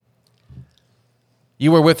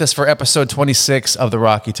You were with us for episode 26 of the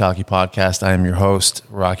Rocky Talkie podcast. I am your host,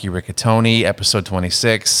 Rocky Riccatoni. Episode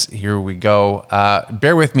 26. Here we go.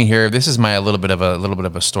 Bear with me here. This is my a little bit of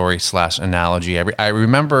a story / analogy. I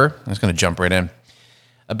remember. I'm just going to jump right in.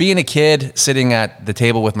 Being a kid, sitting at the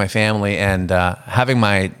table with my family, and having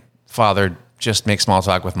my father just make small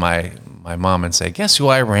talk with my mom and say, "Guess who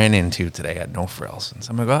I ran into today at No Frills?" And so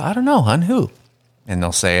I'm going to go, "I don't know, hon, who?" And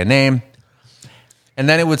they'll say a name, and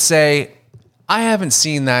then it would say, "I haven't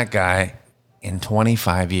seen that guy in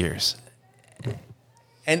 25 years.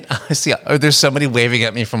 And I see, there's somebody waving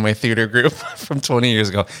at me from my theater group from 20 years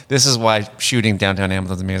ago. This is why shooting downtown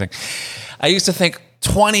Hamilton is amazing. I used to think,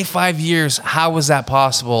 25 years, how was that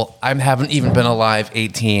possible? I haven't even been alive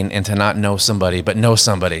 18 and to not know somebody, but know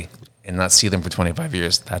somebody and not see them for 25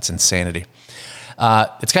 years. That's insanity.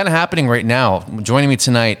 It's kind of happening right now. Joining me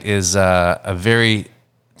tonight is a very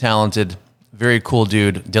talented, very cool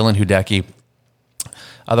dude, Hudecki,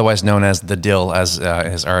 otherwise known as the Dill, as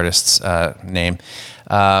his artist's name.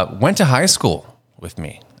 Went to high school with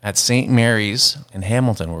me at St. Mary's in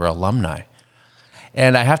Hamilton. We're alumni.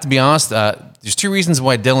 And I have to be honest, there's two reasons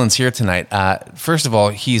why Dylan's here tonight. First of all,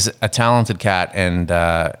 he's a talented cat, and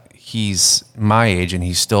he's my age, and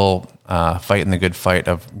he's still fighting the good fight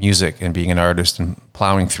of music and being an artist and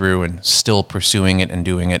plowing through and still pursuing it and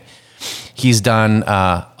doing it. He's done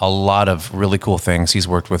a lot of really cool things. He's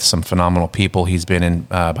worked with some phenomenal people. He's been in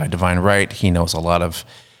by Divine Right. He knows a lot of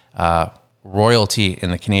royalty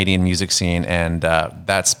in the Canadian music scene, and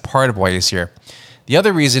that's part of why he's here. The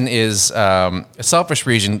other reason is a selfish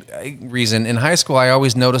reason. In high school, I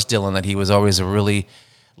always noticed Dylan that he was always a really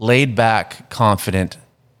laid-back, confident,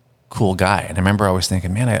 cool guy. And I remember always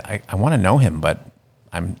thinking, man, I want to know him, but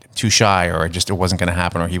I'm too shy, or it wasn't going to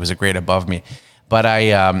happen, or he was a grade above me. But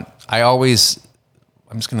I'm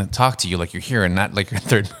just going to talk to you like you're here and not like you're in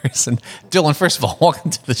third person. Dylan, first of all,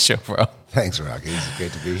 welcome to the show, bro. Thanks, Rocky. It's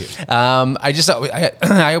great to be here.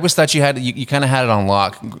 I always thought you kind of had it on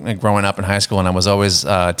lock growing up in high school, and I was always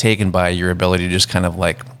taken by your ability to just kind of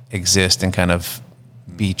like exist and kind of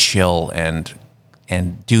be chill and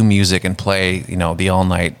do music and play, the all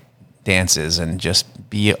night dances and just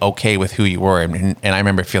be okay with who you were. And I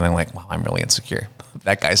remember feeling like, wow, I'm really insecure.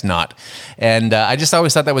 That guy's not. And I just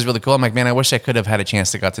always thought that was really cool. I'm like, man, I wish I could have had a chance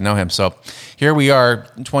to get to know him. So here we are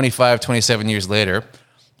 25, 27 years later.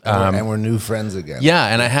 And we're new friends again. Yeah,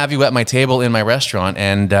 and I have you at my table in my restaurant,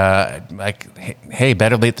 and hey,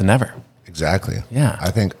 better late than never. Exactly. Yeah. I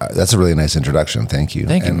think that's a really nice introduction. Thank you.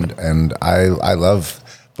 Thank you. And I love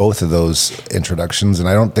both of those introductions, and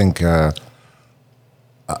I don't think, I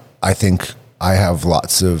think I have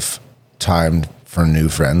lots of time for new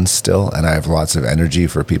friends still, and I have lots of energy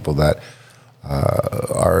for people that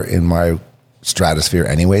are in my stratosphere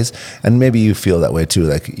anyways. And maybe you feel that way too,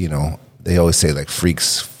 like, they always say like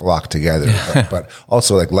freaks flock together, but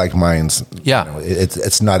also like minds. Yeah,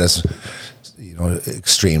 it's not as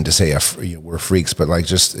extreme to say we're freaks, but like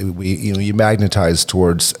just you magnetize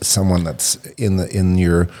towards someone that's in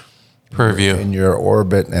your purview, in your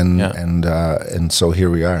orbit, and so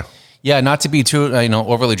here we are. Yeah, not to be too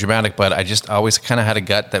overly dramatic, but I just always kind of had a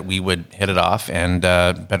gut that we would hit it off, and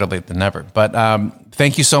better late than never. But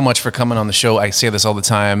thank you so much for coming on the show. I say this all the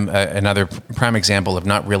time. Another prime example of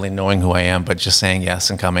not really knowing who I am, but just saying yes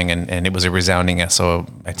and coming, and it was a resounding yes. So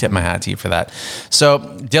I tip my hat to you for that. So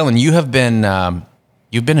Dylan,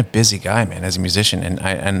 you've been a busy guy, man, as a musician,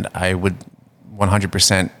 and I would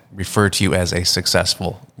 100% refer to you as a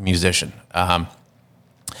successful musician.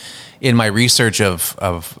 In my research of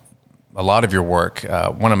a lot of your work,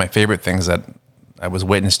 one of my favorite things that I was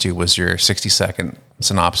witness to was your 60-second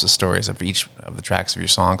synopsis stories of each of the tracks of your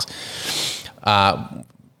songs,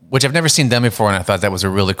 which I've never seen done before, and I thought that was a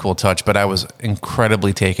really cool touch, but I was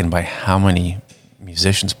incredibly taken by how many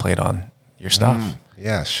musicians played on your stuff.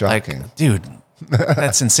 Yeah, shocking. Like, dude,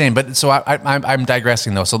 that's insane. But so I'm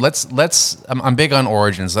digressing though. So let's I'm big on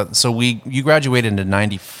origins. So you graduated in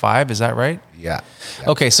 95, is that right? Yeah.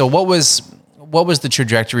 Okay, so what was the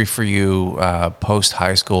trajectory for you post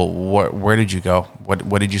high school? Where did you go?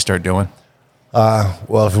 What did you start doing?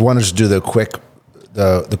 Well, if we wanted to do the quick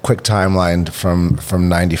timeline from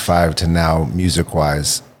 95 to now, music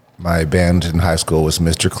wise, my band in high school was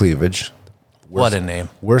Mr. Cleavage. What a name.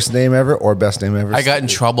 Worst name ever or best name ever? I got in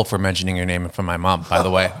trouble for mentioning your name from my mom, by the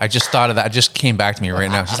way. I just thought of that. It just came back to me right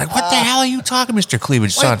now. She's like, what the hell are you talking, Mr.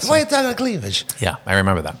 Cleavage? Why are you talking about Cleavage? Yeah, I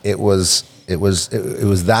remember that. It was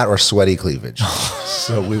that or Sweaty Cleavage.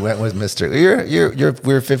 So we went with Mr.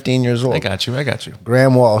 We're 15 years old. I got you.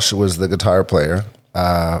 Graham Walsh was the guitar player.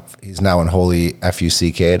 He's now in Holy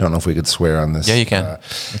Fuck. I don't know if we could swear on this. Yeah, you can.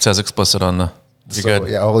 It says explicit on the good.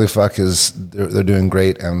 Yeah, Holy Fuck they're doing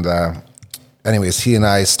great. And anyways, he and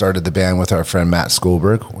I started the band with our friend Matt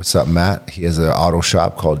Skolberg. What's up, Matt? He has an auto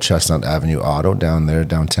shop called Chestnut Avenue Auto down there,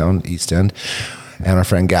 downtown, East End. And our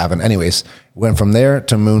friend Gavin. Anyways, went from there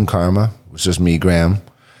to Moon Karma, which was me, Graham.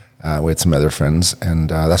 We had some other friends. And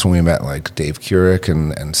that's when we met like Dave Curick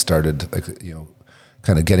and started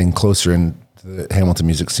kind of getting closer in the Hamilton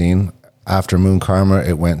music scene. After Moon Karma,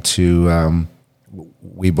 it went to,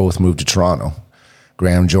 we both moved to Toronto.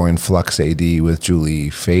 Graham joined Flux AD with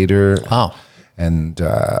Julie Fader. Wow. And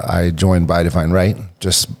I joined By Divine Right.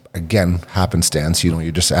 Just, again, happenstance.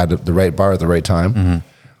 You just add the right bar at the right time. Mm-hmm.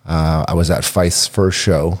 I was at Feist's first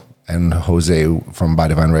show, and Jose from By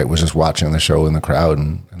Divine Right was just watching the show in the crowd.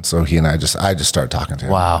 And so he and I just started talking to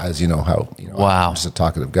him. Wow. As you know how, wow. I'm just a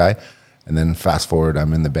talkative guy. And then fast forward,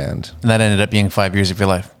 I'm in the band. And that ended up being 5 years of your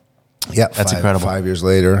life. Yeah, that's incredible. 5 years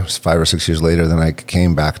later, 5 or 6 years later, then I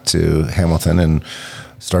came back to Hamilton and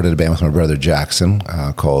started a band with my brother Jackson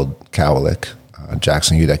called Cowlick.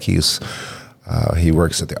 Jackson Hudecki. He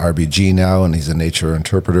works at the RBG now, and he's a nature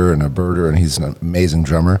interpreter and a birder, and he's an amazing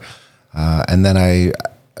drummer. And then I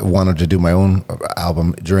wanted to do my own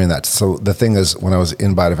album during that. So the thing is, when I was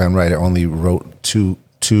in By Divine Right, I only wrote two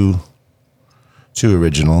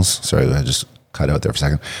originals. Sorry, I just cut out there for a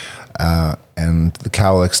second. And the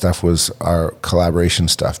Cowlick stuff was our collaboration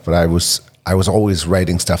stuff, but I was always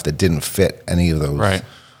writing stuff that didn't fit any of those, right,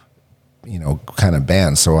 kind of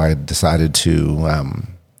bands. So I decided to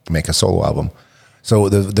make a solo album. So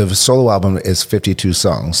the solo album is 52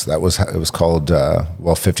 songs. It was called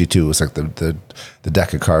 52. It was like the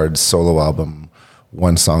deck of cards solo album,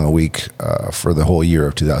 one song a week for the whole year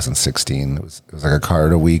of 2016. It was like a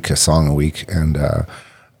card a week, a song a week, and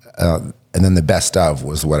then the best of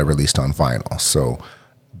was what I released on vinyl. So,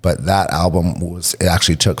 but that album it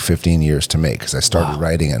actually took 15 years to make because I started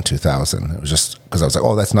writing in 2000. It was just because I was like,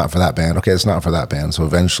 oh, that's not for that band. Okay, it's not for that band. So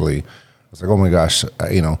eventually I was like, oh my gosh,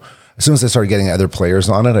 as soon as I started getting other players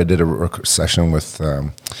on it, I did a session with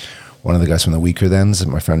one of the guys from the Weaker Thens and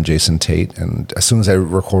my friend Jason Tate. And as soon as I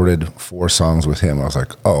recorded 4 songs with him, I was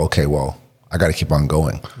like, oh, okay, well, I got to keep on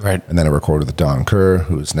going. Right. And then I recorded with Don Kerr,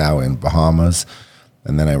 who's now in Bahamas.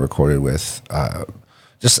 And then I recorded with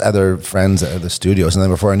just other friends at the studios. And then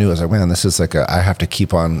before I knew it, I was like, man, this is like I have to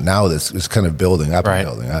keep on. Now this is kind of building up and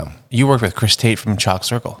building up. You worked with Chris Tate from Chalk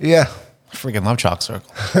Circle. Yeah. I freaking love Chalk Circle.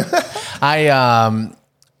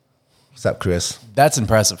 What's up, Chris? That's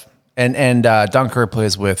impressive. And Don Kerr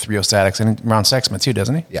plays with Rio Statics and Ron Sexsmith too,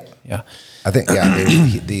 doesn't he? Yeah. Yeah. I think,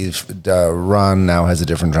 Ron now has a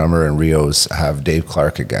different drummer, and Rio's have Dave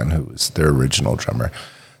Clark again, who was their original drummer.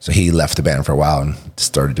 So he left the band for a while and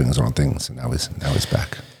started doing his own things, and now he's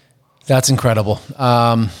back. That's incredible.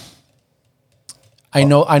 I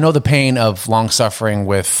know the pain of long suffering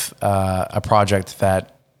with a project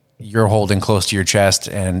that you're holding close to your chest,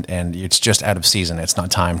 and it's just out of season. It's not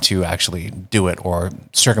time to actually do it, or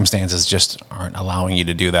circumstances just aren't allowing you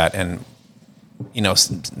to do that. And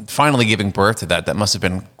finally giving birth to that must have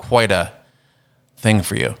been quite a thing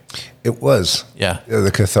for you. It was. Yeah.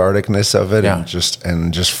 The catharticness of it, yeah.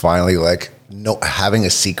 and just finally having a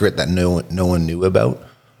secret that no one knew about.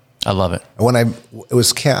 I love it. When I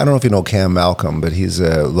don't know if you know Cam Malcolm, but he's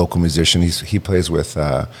a local musician. He plays with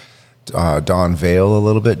Don Vale a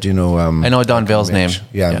little bit. Do you know? I know Don Vale's Mitch? name.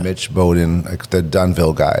 Yeah, Mitch Bowden, like the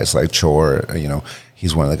Dunville guys, like Chore.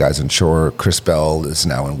 He's one of the guys in Chore. Chris Bell is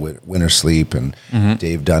now in Winter Sleep, and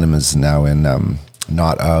Dave Dunham is now in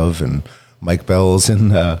Not Of, and Mike Bell's in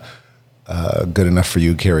Good Enough For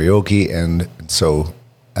You karaoke. And so,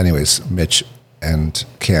 anyways, Mitch and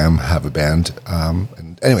Cam have a band.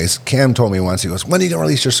 And anyways, Cam told me once, he goes, when are you going to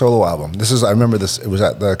release your solo album? I remember this, it was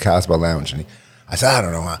at the Casbah Lounge. And I said, I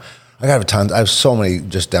don't know. I have tons. I have so many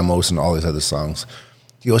just demos and all these other songs.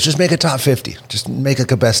 He goes, just make a top 50. Just make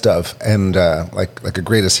like a best of, and like a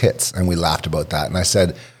greatest hits. And we laughed about that. And I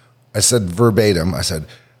said verbatim,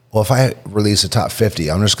 well, if I release a top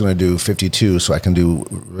 50, I'm just going to do 52 so I can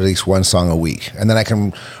release one song a week. And then I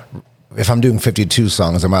can, if I'm doing 52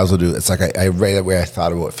 songs, I might as well do, it's like I right away I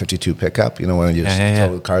thought about 52 pickup, when you just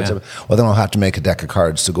tell the cards up. Well, then I'll have to make a deck of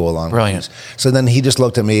cards to go along. Brilliant. With these. So then he just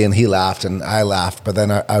looked at me and he laughed and I laughed. But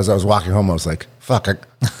then as I was walking home, I was like, fuck,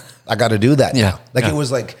 I got to do that. Yeah. Like it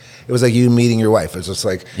was like you meeting your wife. It's just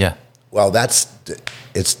like, yeah. Well,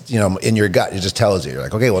 it's in your gut. It just tells you. You're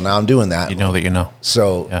like, okay, well now I'm doing that. You know that you know.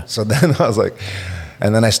 So then I was like,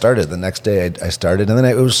 and then I started. The next day I started, and then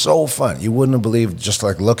it was so fun. You wouldn't have believed, just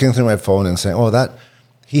like looking through my phone and saying, oh,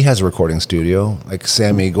 he has a recording studio. Like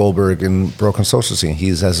Sammy Goldberg in Broken Social Scene, he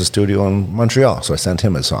has a studio in Montreal. So I sent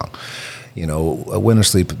him a song. Winter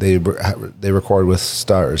Sleep, they record with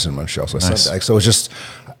Stars in Montreal. So, Nice. so it's just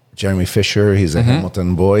Jeremy Fisher. He's a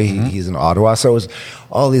Hamilton boy. He's in Ottawa. So it was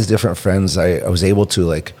all these different friends. I was able to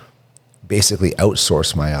like basically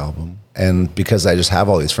outsource my album. And because I just have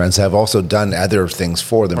all these friends, I've also done other things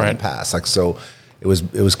for them in the past. Like, so it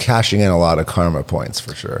was cashing in a lot of karma points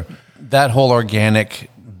for sure. That whole organic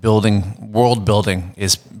world building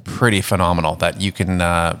is pretty phenomenal, that you can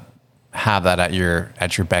have that at your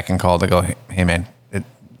beck and call to go, hey man,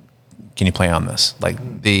 can you play on this? Like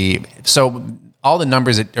so all the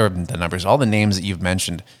numbers all the names that you've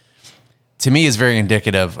mentioned, to me is very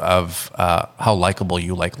indicative of how likable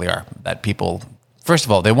you likely are. That people, first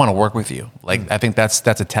of all, they want to work with you. Like I think that's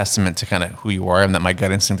a testament to kind of who you are, and that my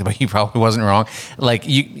gut instinct about you probably wasn't wrong. Like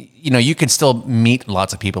you could still meet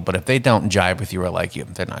lots of people, but if they don't jive with you or like you,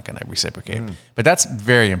 they're not going to reciprocate. But that's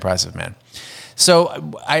very impressive, man.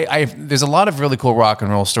 So there's a lot of really cool rock and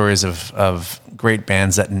roll stories of great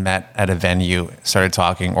bands that met at a venue, started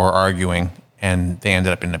talking or arguing, and they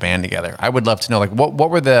ended up in a band together. I would love to know, like, what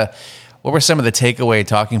were some of the takeaway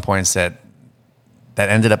talking points that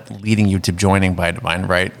ended up leading you to joining By Divine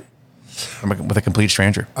Right with a complete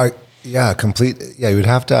stranger? You would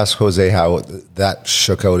have to ask Jose how that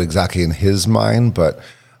shook out exactly in his mind, but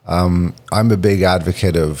I'm a big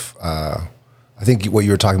advocate of, I think what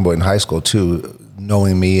you were talking about in high school too,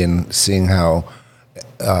 knowing me and seeing how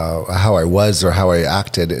I was or how I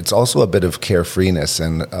acted. It's also a bit of carefreeness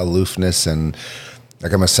and aloofness, and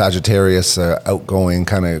like I'm a Sagittarius, outgoing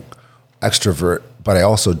kind of extrovert, but I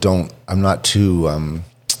also I'm not too,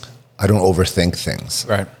 I don't overthink things.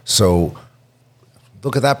 Right. So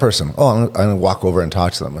look at that person. Oh, I'm going to walk over and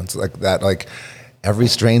talk to them. It's like that, like every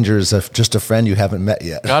stranger is just a friend you haven't met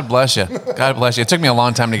yet. God bless you. God bless you. It took me a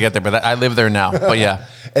long time to get there, but I live there now. But yeah.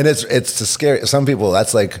 And it's scary. Some people,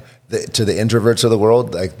 that's like to the introverts of the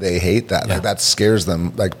world, like they hate that. Yeah. Like that scares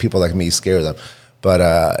them. Like people like me scare them.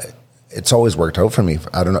 But it's always worked out for me.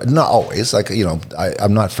 I don't know. Not always. Like,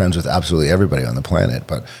 I'm not friends with absolutely everybody on the planet,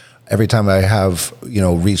 but every time I have,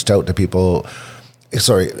 reached out to people,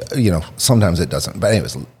 sometimes it doesn't. But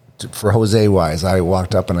anyways, for Jose wise, I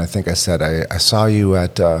walked up and I think I said, I saw you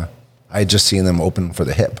at, I had just seen them open for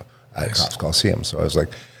the Hip at Cops Coliseum. So I was like,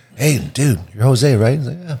 hey, dude, you're Jose, right? He's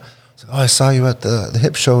like, yeah. I was like, I saw you at the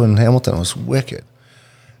Hip show in Hamilton. It was wicked.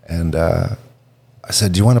 And I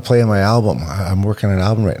said, do you want to play on my album? I'm working on an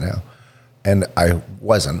album right now. And I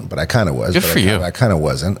wasn't, but I kind of was. Good for you. I kind of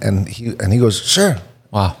wasn't. And he goes, sure.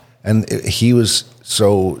 Wow. And he was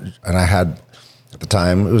and I had, at the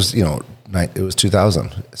time, it was, it was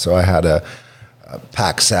 2000. So I had a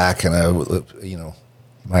pack sack and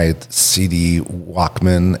my CD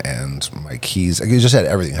Walkman and my keys. I just had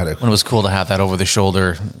everything. When it was cool to have that over the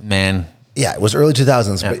shoulder, man. Yeah, it was early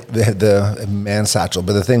 2000s, yeah. But the man satchel.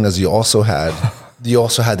 But the thing is, you also had the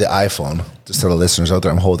iPhone. Just to the listeners out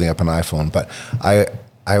there, I'm holding up an iPhone. But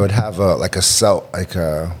I would have a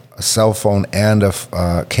cell phone and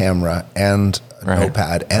a camera and a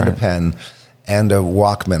notepad and a pen and a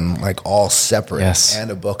Walkman, like all separate,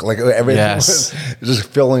 and a book, like everything was just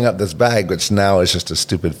filling up this bag, which now is just a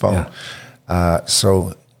stupid phone. Yeah.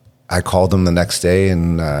 So I called him the next day,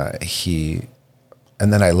 and then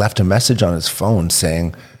I left a message on his phone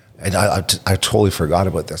saying, and I totally forgot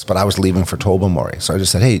about this, but I was leaving for Tobermory. So I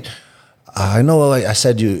just said, hey, I know I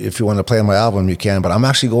said if you want to play on my album, you can, but I'm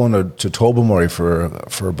actually going to Tobermory for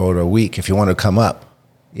about a week. If you want to come up,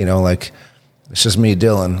 it's just me,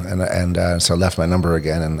 Dylan. And so I left my number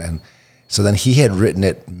again. And so then he had written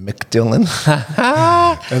it Mick Dylan.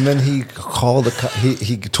 And then he called,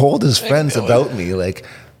 he told his friends about me, like,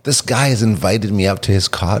 this guy has invited me up to his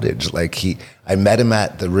cottage. Like I met him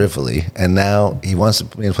at the Rivoli, and now he wants to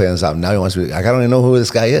play on his album. Now he wants to be, I don't even know who this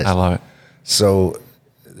guy is. I love it. So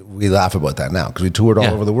we laugh about that now because we toured all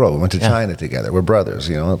over the world. We went to China together. We're brothers,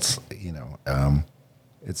 That's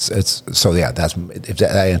that's, if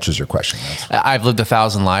that answers your question. I've lived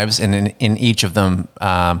 1,000 lives, and in each of them,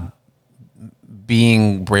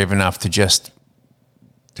 being brave enough to just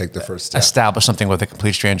take the first step, establish something with a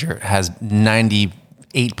complete stranger has 98%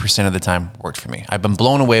 of the time worked for me. I've been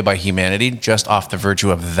blown away by humanity just off the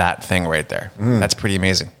virtue of that thing right there. That's pretty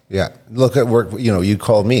amazing. Yeah. Look at work, you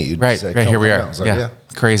called me. You'd say, here we are. Like,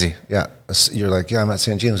 Crazy. Yeah. You're like, I'm at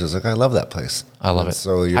St. James. I was like, I love that place. I love it.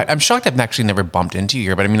 So I'm shocked I've actually never bumped into you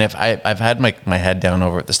here, but I mean, I've had my head down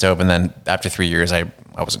over at the stove, and then after 3 years, I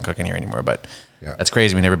wasn't cooking here anymore, but that's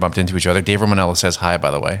crazy. We never bumped into each other. Dave Romanello says hi,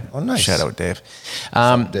 by the way. Oh, nice. Shout out, Dave. What's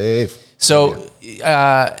up, Dave? So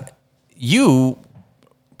you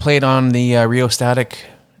played on the Rio Static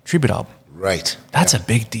tribute album. Right. That's a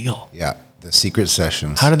big deal. Yeah. The Secret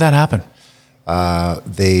Sessions. How did that happen?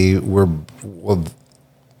 They were, well,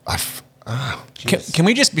 Can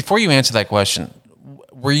we just, before you answer that question,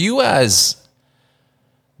 were you as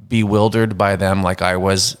bewildered by them like I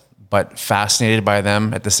was, but fascinated by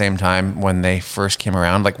them at the same time when they first came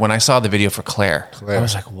around? Like when I saw the video for Claire. I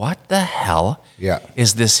was like, what the hell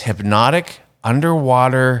is this hypnotic,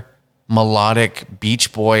 underwater, melodic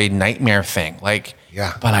Beach Boy nightmare thing? Like,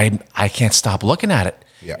 but I can't stop looking at it.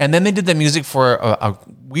 Yeah. And then they did the music for a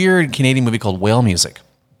weird Canadian movie called Whale Music.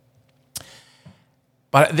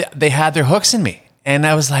 But they had their hooks in me. And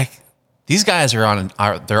I was like, these guys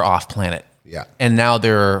they're off planet. Yeah. And now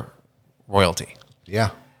they're royalty.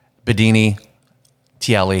 Yeah. Bedini,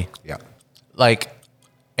 Tielli. Yeah. Like,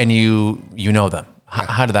 and you know them.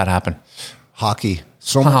 How did that happen? Hockey.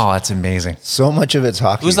 So much. Oh, that's amazing. So much of it's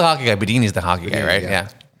hockey. Who's the hockey guy? Bedini's the hockey guy, right? Yeah.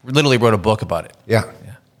 Literally wrote a book about it.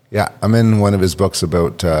 Yeah. I'm in one of his books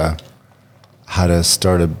about how to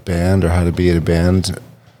start a band or how to be in a band.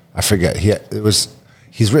 I forget.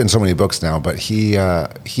 He's written so many books now, but he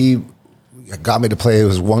got me to play. It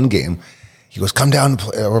was one game. He goes, come down.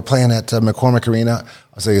 We're playing at McCormick Arena.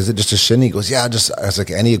 I was like, is it just a shinny? He goes, yeah, I was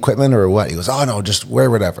like, any equipment or what? He goes, oh no, just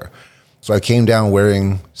wear whatever. So I came down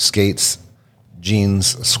wearing skates,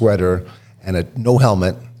 jeans, a sweater, and no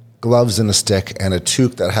helmet, gloves and a stick, and a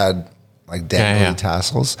toque that had like dangling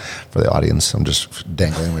tassels. For the audience, I'm just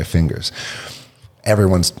dangling my fingers.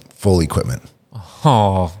 Everyone's full equipment.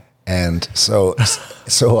 Oh. And so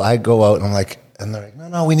I go out and I'm like, and they're like,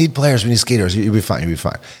 no, we need players, we need skaters. You'll be fine.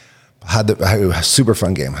 Had a super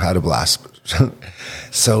fun game. Had a blast.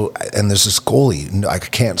 So, and there's this goalie I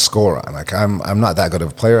can't score on. Like I'm not that good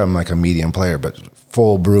of a player. I'm like a medium player, but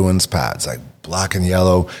full Bruins pads, like black and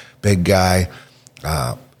yellow, big guy.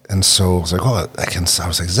 And so I was like, I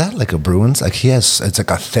was like, is that like a Bruins? Like it's like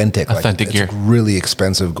authentic gear. It's really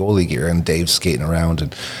expensive goalie gear. And Dave's skating around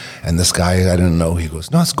and this guy I didn't know, he goes,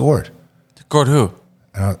 no, it's Gord. Gord who?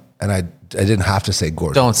 And I didn't have to say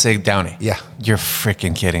Gord. Don't say Downey. Yeah. You're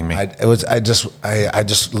freaking kidding me. I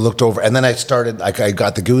just looked over and then I started, like I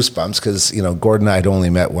got the goosebumps because, Gord and I had only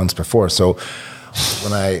met once before. So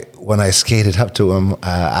when I skated up to him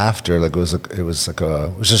after, like it was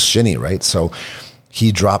just shinny, right? So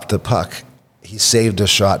he dropped the puck. He saved a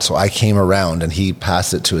shot. So I came around and he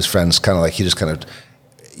passed it to his friends, kind of like he just kind of,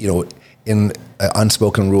 in an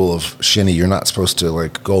unspoken rule of shinny, you're not supposed to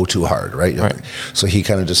like go too hard, right? So he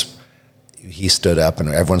kind of he stood up and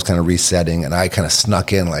everyone's kind of resetting and I kind of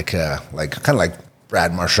snuck in like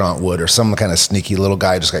Brad Marchand would or some kind of sneaky little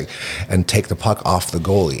guy just like and take the puck off the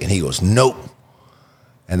goalie and he goes, nope.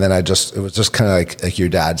 And then it was just kind of like your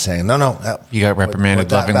dad saying, no. You got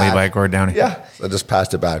reprimanded lovingly by Gord Downey. Yeah. So I just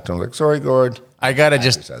passed it back to him like, sorry, Gord. I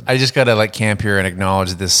just gotta like camp here and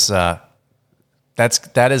acknowledge this.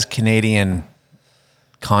 That is Canadian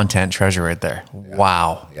content treasure right there. Yeah.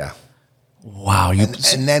 Wow. Yeah. Wow.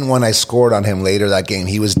 And then when I scored on him later that game,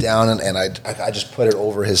 he was down and I just put it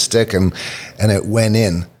over his stick and it went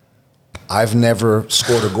in. I've never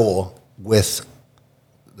scored a goal with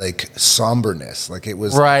like somberness. Like it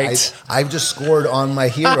was right. I've just scored on my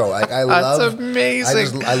hero. Like That's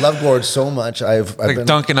amazing. I love Gord so much. I've been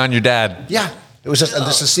dunking on your dad. Yeah. It was just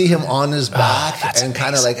to see him on his back and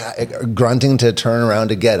kind of like grunting to turn around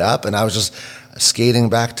to get up. And I was just skating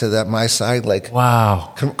back to my side, like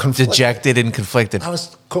wow, dejected and conflicted. I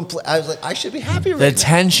was like, I should be happy. The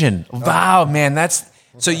tension. Wow, man, that's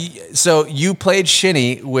so. You played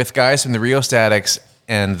shinny with guys from the Rio Statics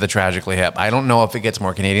and the Tragically Hip. I don't know if it gets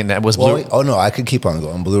more Canadian. That was Blue. Oh no, I could keep on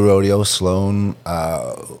going. Blue Rodeo, Sloan,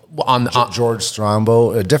 George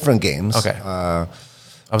Strombo, different games. Okay.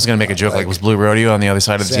 I was going to make a joke like was Blue Rodeo on the other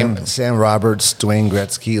side of the team? Sam Roberts, Dwayne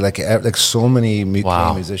Gretzky, like so many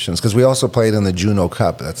musicians. Because we also played in the Juno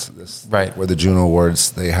Cup. That's right. Where the Juno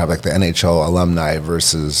Awards, they have like the NHL alumni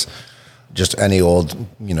versus just any old,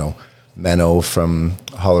 Menno from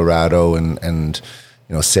Colorado and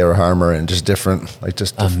Sarah Harmer and just different,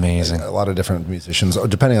 amazing. Like a lot of different musicians,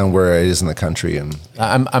 depending on where it is in the country. And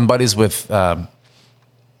I'm buddies with...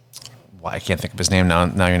 I can't think of his name now.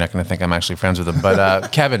 Now you're not going to think I'm actually friends with him.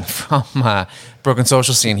 But Kevin from Broken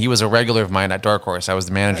Social Scene, he was a regular of mine at Dark Horse. I was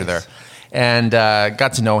the manager there. And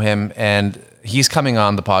got to know him. And he's coming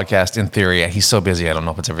on the podcast in theory. He's so busy, I don't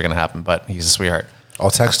know if it's ever going to happen. But he's a sweetheart.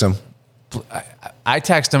 I'll text him. I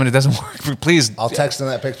text him and it doesn't work. Please. I'll text him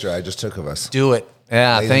that picture I just took of us. Do it.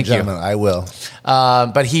 Yeah, Ladies thank and you. I will.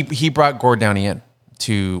 But he brought Gord Downey in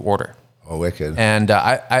to order. Oh, wicked. And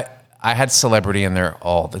I had celebrity in there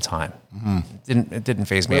all the time. Mm-hmm. It didn't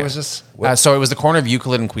faze me. Where was this? So it was the corner of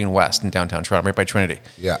Euclid and Queen West in downtown Toronto, right by Trinity.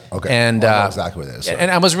 Yeah. Okay. And I know exactly where it is. So.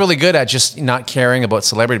 And I was really good at just not caring about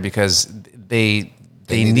celebrity because they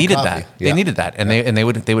they needed that. Yeah. They needed that, and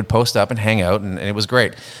they would post up and hang out, and it was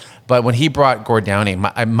great. But when he brought Gord Downey,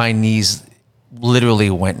 my knees literally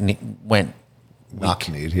went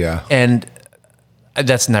knock-kneed, yeah. and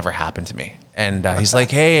that's never happened to me. And he's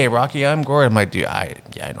like, "Hey, Rocky, I'm Gord." I'm like, "Dude, I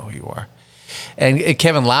know who you are." And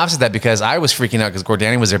Kevin laughs at that because I was freaking out because Gord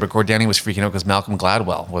Downey was there, but Gord Downey was freaking out because Malcolm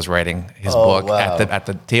Gladwell was writing his book at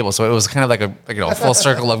the table. So it was kind of like a full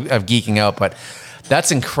circle of geeking out. But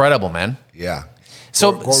that's incredible, man. Yeah.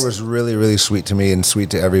 So Gord was really, really sweet to me and sweet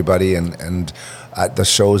to everybody. And at the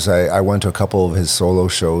shows, I went to a couple of his solo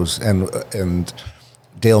shows, and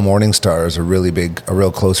Dale Morningstar is a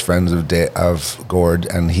real close friend of Gord,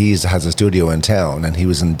 and he has a studio in town, and he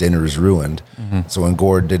was in Dinner's Ruined. Mm-hmm. So when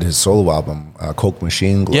Gord did his solo album, Coke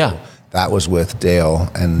Machine Glow, that was with Dale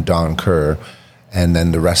and Don Kerr, and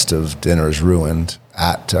then the rest of Dinner's Ruined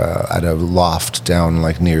at a loft down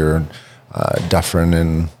like near Dufferin,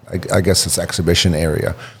 and I guess it's exhibition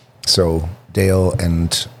area. So Dale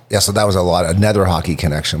and so that was another hockey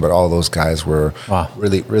connection, but all those guys were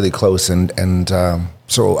really, really close. And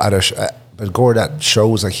so but Gord at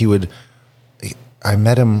shows, like I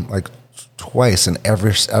met him like twice, and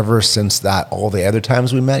ever since that, all the other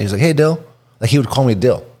times we met, he was like, "Hey, Dill," like he would call me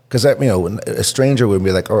Dill, because a stranger would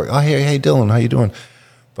be like, "Oh, hey, Dylan, how you doing?"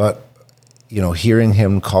 But hearing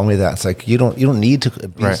him call me that, it's like you don't need to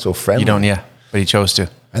be so friendly. You don't, but he chose to.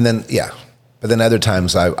 And then but then other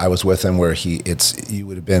times I was with him where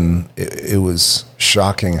it was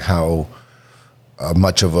shocking how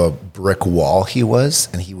much of a brick wall he was,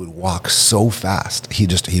 and he would walk so fast. He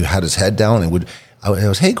had his head down and I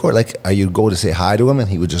was, "Hey, Gord," like you'd go to say hi to him, and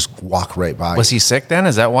he would just walk right by. Was he sick then?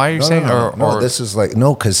 Is that why you're saying? No, this is like,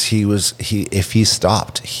 no, because if he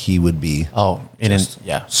stopped, he would be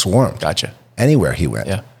swarmed. Gotcha. Anywhere he went.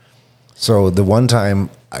 Yeah. So the one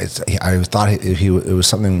time I thought it was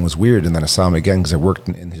something was weird, and then I saw him again because I worked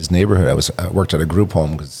in his neighborhood. I worked at a group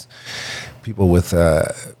home because people with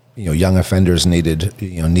young offenders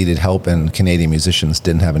needed help, and Canadian musicians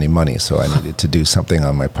didn't have any money, so I needed to do something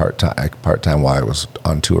on my part time while I was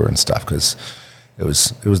on tour and stuff, because it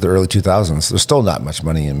was the early 2000s. There's still not much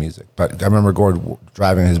money in music, but I remember Gord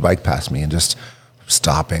driving his bike past me and just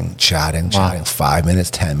stopping, chatting 5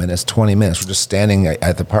 minutes, 10 minutes, 20 minutes. We're just standing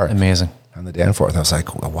at the park. Amazing. On the Danforth. I was like,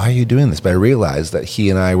 "Why are you doing this?" But I realized that he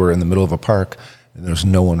and I were in the middle of a park and there was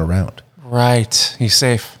no one around. Right. He's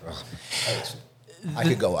safe. I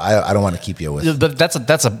could go. I don't want to keep you with. But that's a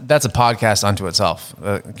podcast unto itself.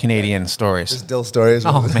 Canadian stories. Just Dill stories.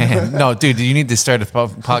 Oh man, no, dude, you need to start a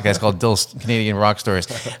podcast called Dill's Canadian Rock Stories.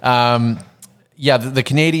 The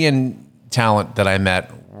Canadian talent that I met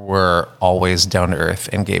were always down to earth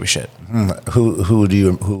and gave a shit. Who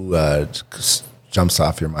jumps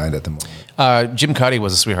off your mind at the moment? Jim Cuddy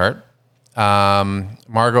was a sweetheart.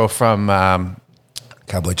 Margot from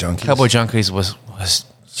Cowboy Junkies. Cowboy Junkies was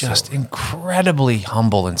just incredibly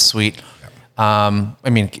humble and sweet.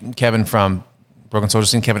 Kevin from Broken Social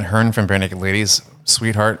Scene, Kevin Hearn from Bare Naked Ladies,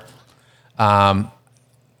 sweetheart. But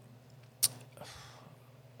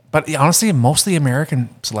honestly, mostly American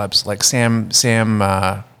celebs, like Sam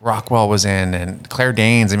Rockwell was in, and Claire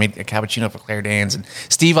Danes. I made a cappuccino for Claire Danes, and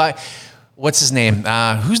Steve what's his name?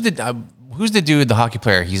 Who's the dude, the hockey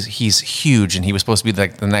player? He's huge, and he was supposed to be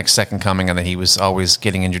like the next second coming, and then he was always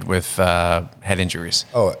getting injured with head injuries.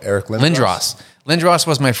 Oh, Eric Lindros. Lindros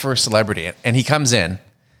was my first celebrity, and he comes in,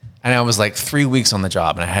 and I was like 3 weeks on the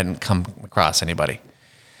job, and I hadn't come across anybody.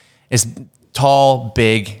 This tall,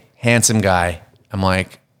 big, handsome guy. I'm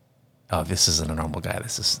like, oh, this isn't a normal guy.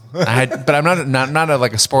 But I'm not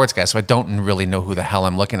like a sports guy, so I don't really know who the hell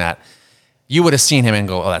I'm looking at. You would have seen him and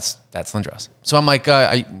go, oh, that's Lindros. So I'm like,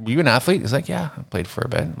 are you an athlete? He's like, yeah, I played for a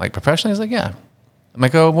bit. Like professionally? He's like, yeah. I'm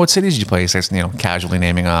like, oh, what cities did you play? He starts, casually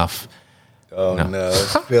naming off. Oh, no.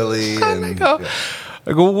 Philly. I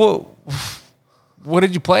go, what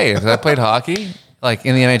did you play? I played hockey, like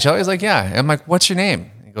in the NHL. He's like, yeah. I'm like, what's your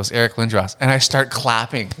name? He goes, Eric Lindros. And I start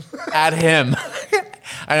clapping at him.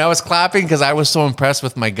 And I was clapping because I was so impressed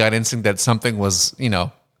with my gut instinct that something was,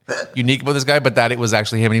 unique about this guy, but that it was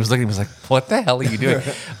actually him. And he was looking at me, he was like, what the hell are you doing?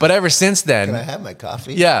 But ever since then... Can I have my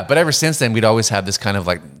coffee? Yeah, but ever since then, we'd always have this kind of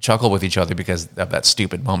like chuckle with each other because of that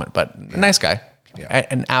stupid moment. But a nice guy. Yeah.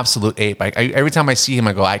 An absolute ape. Every time I see him,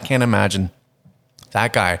 I go, I can't imagine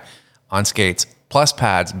that guy on skates plus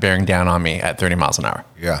pads bearing down on me at 30 miles an hour.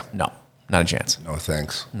 Yeah. No, not a chance. No,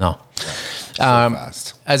 thanks. No. Yeah. So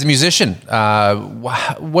fast. As a musician,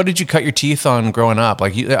 what did you cut your teeth on growing up?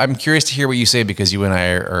 Like, I'm curious to hear what you say because you and I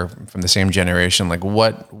are from the same generation. Like,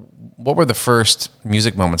 what were the first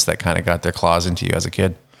music moments that kind of got their claws into you as a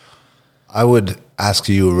kid? I would ask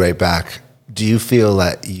you right back, do you feel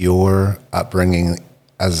that your upbringing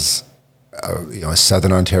as a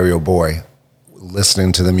Southern Ontario boy,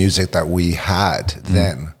 listening to the music that we had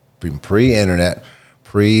then, pre-internet,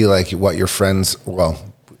 like what your friends,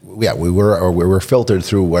 we were filtered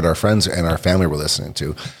through what our friends and our family were listening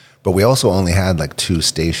to, but we also only had like 2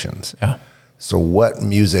 stations. Yeah. So what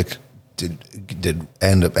music did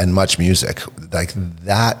end up, and much music like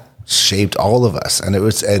that shaped all of us. And it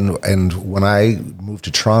was, and when I moved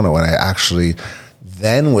to Toronto, and I actually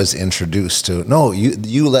then was introduced to,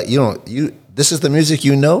 this is the music,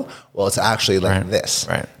 well, it's actually like this.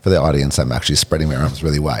 Right. For the audience, I'm actually spreading my arms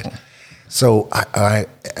really wide. So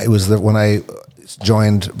it was when I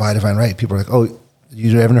joined By Divine Right, people were like, oh,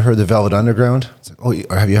 you haven't heard the Velvet Underground? It's like,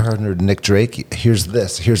 oh, have you heard Nick Drake? Here's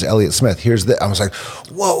this. Here's Elliott Smith. Here's this. I was like,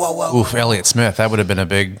 whoa. Oof, Elliott Smith. That would have been a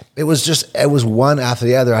big... It was one after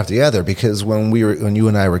the other, because when you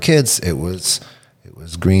and I were kids, it was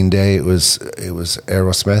Green Day, it was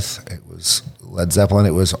Aerosmith, it was Led Zeppelin,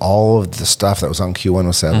 it was all of the stuff that was on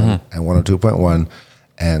Q107 and 102.1,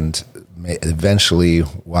 and eventually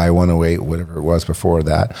Y108, whatever it was before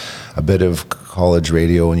that, a bit of college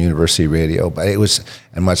radio and university radio, but it was,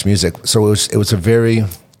 and much music. So it was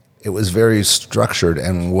very structured,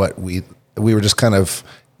 and what we were just kind of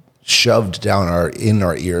shoved down in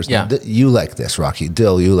our ears. Yeah. You like this, Rocky.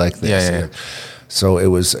 Dill, you like this. Yeah. So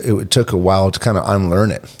it took a while to kind of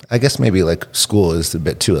unlearn it. I guess maybe like school is a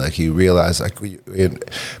bit too, like you realize, like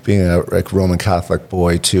being a like Roman Catholic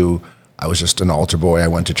boy too, I was just an altar boy. I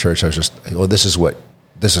went to church. I was just, this is what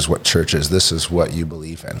church is. This is what you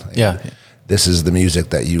believe in. Yeah. This is the music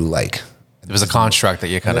that you like. It was a construct that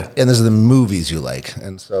you kind of... And these are the movies you like.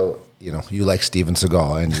 And so, you like Steven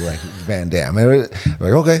Seagal and you like Van Damme. And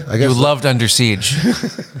like, okay, I guess. You loved Under Siege.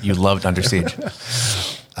 You loved Under Siege.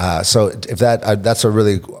 So if that's a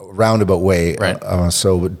really roundabout way. Right.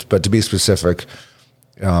 But to be specific,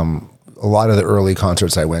 a lot of the early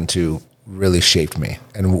concerts I went to really shaped me.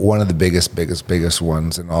 And one of the biggest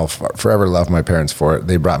ones, and I'll forever love my parents for it.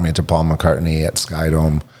 They brought me to Paul McCartney at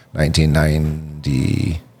Skydome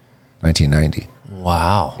 1990.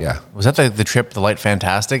 Wow. Yeah. Was that the Trip the Light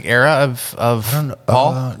Fantastic era of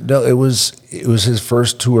Paul? No, it was his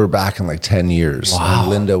first tour back in like 10 years. Wow. And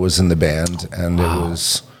Linda was in the band, and it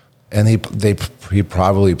was, and he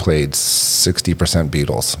probably played 60%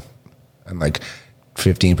 Beatles and like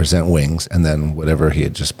 15% Wings, and then whatever he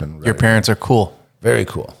had just been writing. Your parents are cool. Very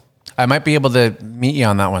cool. I might be able to meet you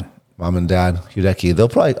on that one. Mom and Dad, Hudecki,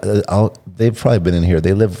 they've probably been in here.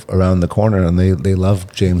 They live around the corner, and they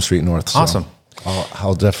love James Street North. So Awesome.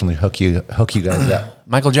 I'll definitely hook you guys up.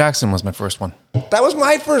 Michael Jackson was my first one. That was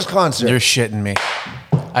my first concert. You're shitting me.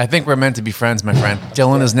 I think we're meant to be friends, my friend.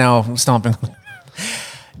 Dylan is now stomping.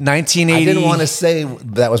 1980. I didn't want to say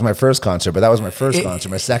that was my first concert, but that was my first concert.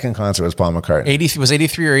 My second concert was Paul McCartney. Was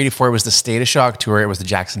 83 or 84. It was the State of Shock tour. It was the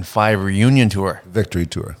Jackson 5 reunion tour. Victory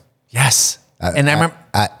tour. Yes. And I remember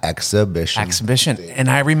at Exhibition. And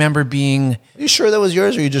I remember being... Are you sure that was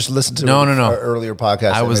yours, or you just listened to our earlier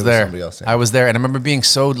podcast? I was there. I was there, and I remember being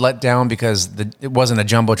so let down because it wasn't a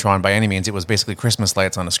Jumbotron by any means. It was basically Christmas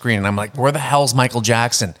lights on a screen, and I'm like, where the hell's Michael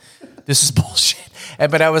Jackson? This is bullshit.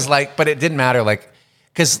 But I was like, but it didn't matter, like,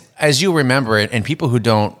 because as you remember it, and people who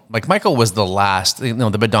don't, like, Michael was the last, the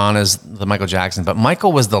Madonna's, the Michael Jackson, but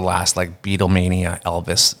Michael was the last, like, Beatlemania,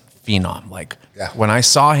 Elvis phenom. Like, when I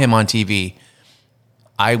saw him on TV,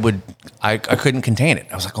 I couldn't contain it.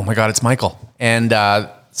 I was like, oh my God, it's Michael. And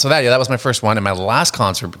so that was my first one. And my last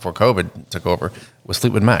concert before COVID took over was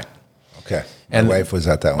Fleetwood Mac. Okay. My wife was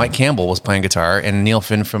at that one. Mike Campbell was playing guitar, and Neil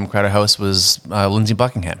Finn from Crowded House was Lindsey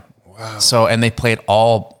Buckingham. Wow. So, and they played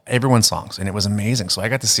everyone's songs, and it was amazing. So I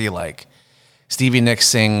got to see like Stevie Nicks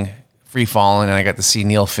sing Free Fallin', and I got to see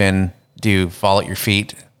Neil Finn do Fall at Your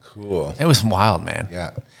Feet. Cool. It was wild, man.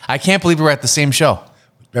 Yeah. I can't believe we were at the same show.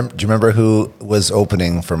 Do you remember who was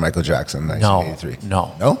opening for Michael Jackson in 1983?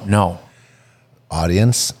 No.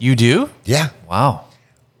 Audience? You do? Yeah. Wow.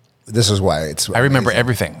 This is why I remember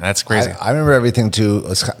everything. That's crazy. I remember everything too,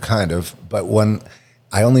 kind of. But when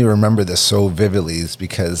I only remember this so vividly is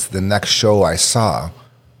because the next show I saw,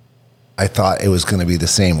 I thought it was going to be the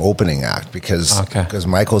same opening act because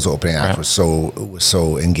Michael's opening act was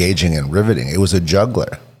so engaging and riveting. It was a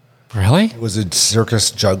juggler. Really? It was a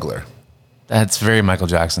circus juggler. That's very Michael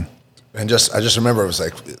Jackson. And I just remember it was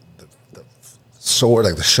like the sword,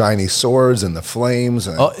 like the shiny swords and the flames.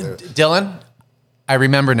 And Dylan, I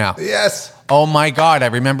remember now. Yes. Oh my God, I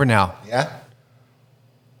remember now. Yeah.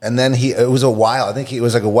 And then it was a while. I think he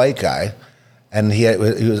was like a white guy, and he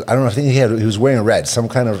was. I don't know. I think he was wearing red,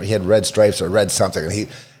 he had red stripes or red something,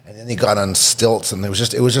 and then he got on stilts, and it was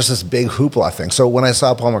just this big hoopla thing. So when I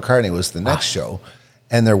saw Paul McCartney, it was the next show,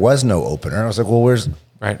 and there was no opener. I was like, well,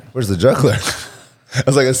 Right. Where's the juggler? I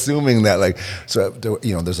was like assuming that like, so,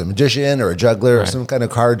 you know, there's a magician or a juggler or some kind of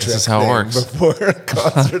card trick. This is how it works. Before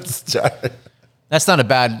concerts start. That's not a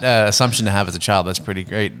bad assumption to have as a child. That's pretty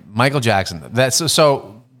great. Michael Jackson. That's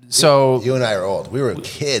so. You and I are old. We were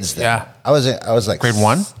kids then. Yeah. I was like grade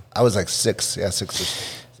 1? I was like 6 or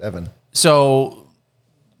 7. So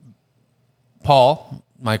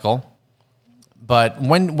Michael, but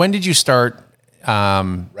when did you start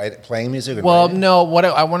playing music? And well, writing? no,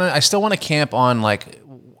 I still want to camp on like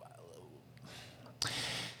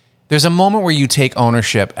there's a moment where you take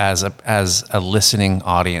ownership as a listening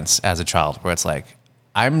audience as a child, where it's like,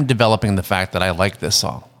 I'm developing the fact that I like this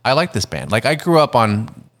song. I like this band. Like I grew up on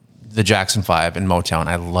the Jackson 5 and Motown.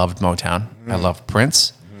 I loved Motown. I loved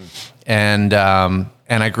Prince. And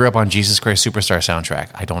I grew up on Jesus Christ Superstar soundtrack.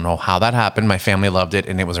 I don't know how that happened. My family loved it,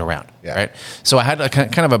 and it was around, right? So I had a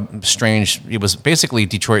kind of a strange. It was basically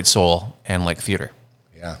Detroit soul and like theater.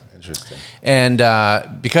 Yeah, interesting. And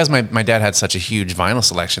because my dad had such a huge vinyl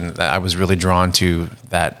selection, that I was really drawn to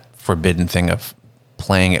that forbidden thing of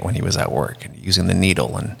playing it when he was at work and using the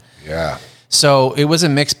needle. And so it was a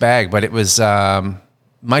mixed bag, but it was.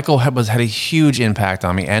 Michael had a huge impact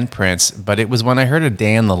on me, and Prince, but it was when I heard A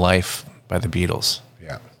Day in the Life by the Beatles.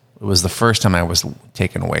 Yeah. It was the first time I was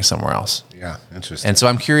taken away somewhere else. Yeah, interesting. And so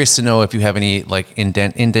I'm curious to know if you have any like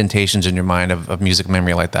indentations in your mind of music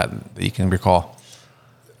memory like that you can recall.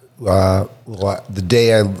 Well, the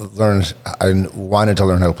day I wanted to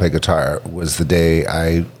learn how to play guitar was the day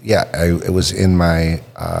it was in my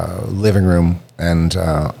living room, and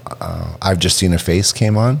I've Just Seen a Face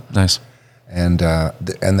came on. Nice. And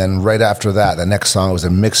then right after that, the next song was a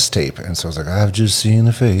mixtape. And so I was like, I've just seen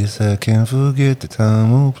a face. I can't forget the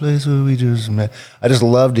time or place where we just met. I just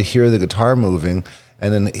love to hear the guitar moving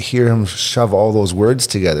and then hear him shove all those words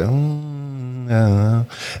together. And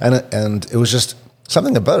it was just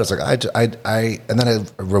something about it. It's like, and then I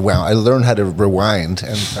rewound. I learned how to rewind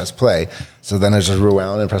and press play. So then I just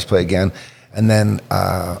rewound and press play again. And then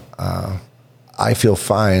I Feel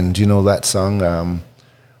Fine. Do you know that song?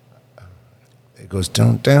 It goes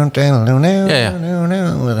down. Anyway,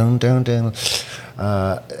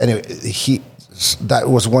 that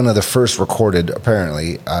was one of the first recorded,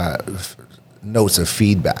 apparently, notes of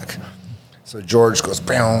feedback. So George goes,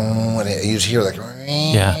 and you just hear like,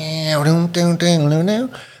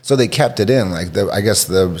 so they kept it in. Like I guess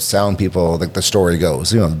the sound people, like the story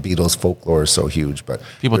goes, you know, the Beatles folklore is so huge, but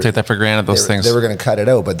people take that for granted. Those things they were going to cut it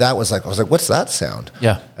out, but that was like, I was like, what's that sound?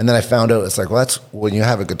 Yeah. And then I found out it's like, well, that's when you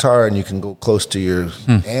have a guitar and you can go close to your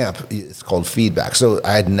amp. It's called feedback. So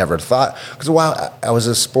I had never thought, because I was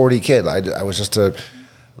a sporty kid. I was just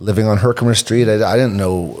living on Herkimer Street. I didn't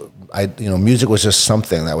know. Music was just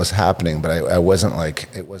something that was happening, but I wasn't like,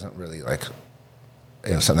 it wasn't really like,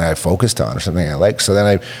 something I focused on or something I liked. So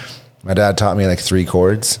then my dad taught me like 3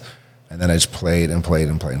 chords, and then I just played. And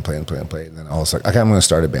then I was like, okay, I'm going to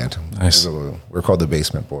start a band. Nice. We're called the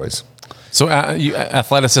Basement Boys. So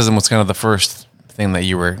athleticism was kind of the first thing that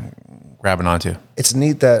you were grabbing onto. It's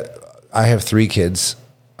neat that I have 3 kids,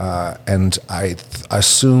 and I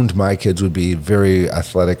assumed my kids would be very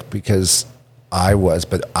athletic because I was,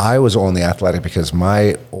 but I was only athletic because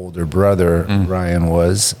my older brother, Ryan,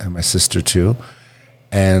 was, and my sister too.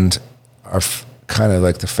 And our kind of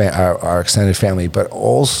like our extended family, but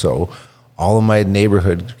also all of my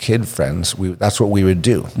neighborhood kid friends. That's what we would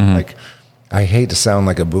do. Like, I hate to sound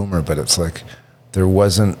like a boomer, but it's like there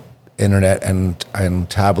wasn't internet and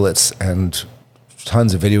tablets and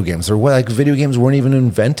tons of video games. Video games weren't even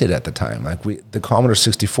invented at the time. Like the Commodore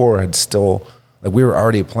 64 had still, like we were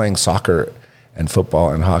already playing soccer and football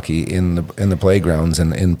and hockey in the playgrounds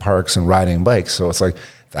and in parks and riding bikes. So it's like,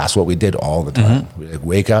 that's what we did all the time. We like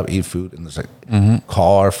wake up, eat food, and just like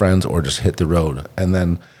call our friends or just hit the road. And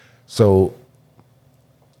then, so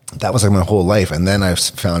that was like my whole life. And then I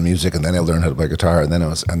found music, and then I learned how to play guitar, and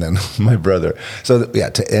then my brother. So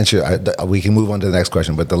to answer, we can move on to the next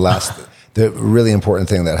question. But the really important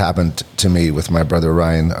thing that happened to me with my brother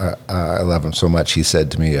Ryan, I love him so much. He said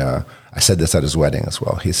to me, I said this at his wedding as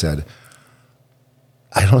well. He said,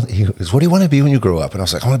 he goes, what do you want to be when you grow up? And I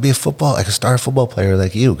was like, I want to be a star football player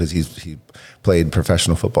like you, because he played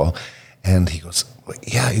professional football. And he goes,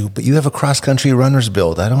 yeah, but you have a cross country runner's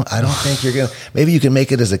build. I don't think you're gonna. Maybe you can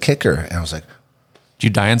make it as a kicker. And I was like, did you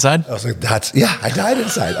die inside? I was like, I died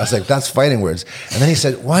inside. I was like, that's fighting words. And then he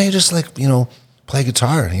said, why don't you just play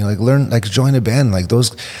guitar and learn, join a band. Like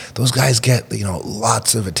those guys get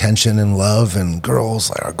lots of attention and love, and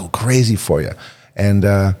girls go crazy for you. And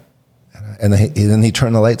then he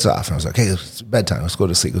turned the lights off, and I was like, hey, it's bedtime. Let's go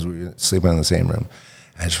to sleep, because we were sleeping in the same room.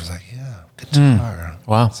 And I just was like, yeah, guitar.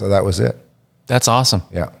 Wow. So that was it. That's awesome.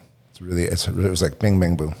 Yeah. It was like bing,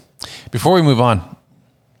 bang, boom. Before we move on, do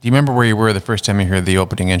you remember where you were the first time you heard the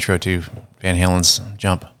opening intro to Van Halen's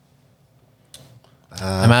Jump?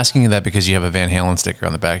 I'm asking you that because you have a Van Halen sticker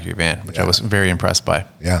on the back of your van, which I was very impressed by.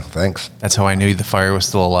 Yeah, thanks. That's how I knew the fire was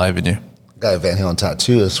still alive in you. Got a Van Halen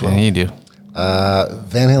tattoo as well. Yeah, you do.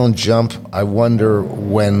 Van Halen Jump, I wonder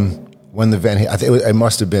when the Van Halen, I think it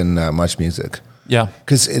must have been Much Music. Yeah.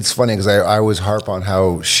 Because it's funny, because I always harp on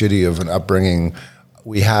how shitty of an upbringing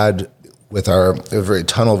we had with our very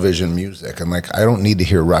tunnel vision music. And like, I don't need to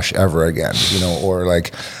hear Rush ever again, or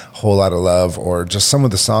like Whole Lotta Love, or just some of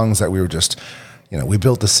the songs that we were just... we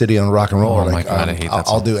built the city on rock and roll. Oh my God, I hate that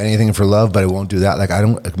song. I'll do anything for love, but I won't do that. Like, I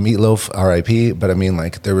don't, like, Meatloaf, R.I.P., but I mean,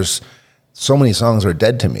 like, there was so many songs are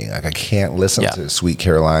dead to me. Like, I can't listen to Sweet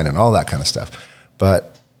Caroline and all that kind of stuff.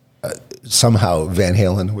 But somehow Van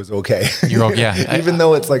Halen was okay. You're okay. Yeah. Even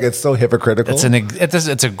though it's like, it's so hypocritical.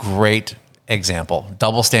 It's a great example,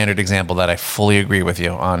 double standard example that I fully agree with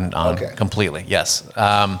you on completely. Yes.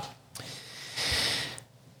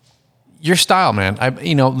 Your style, man.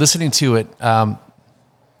 Listening to it, to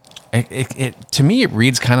me, it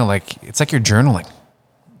reads kind of like it's like you're journaling.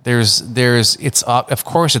 Of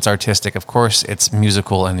course it's artistic, of course it's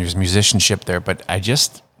musical, and there's musicianship there. But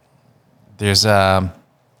there's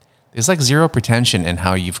like zero pretension in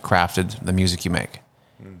how you've crafted the music you make.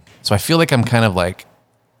 So I feel like I'm kind of like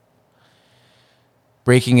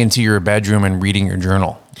breaking into your bedroom and reading your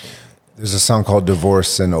journal. There's a song called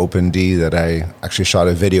Divorce in Open D that I actually shot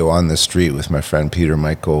a video on the street with my friend Peter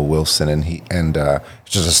Michael Wilson, and it's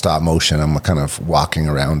just a stop motion. I'm kind of walking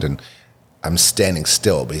around and I'm standing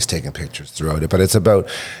still, but he's taking pictures throughout it. But it's about,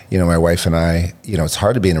 my wife and I, it's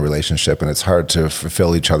hard to be in a relationship, and it's hard to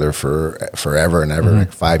fulfill each other for forever and ever,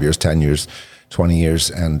 like 5 years, 10 years, 20 years.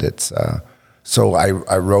 And it's, so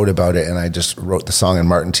I wrote about it, and I just wrote the song, and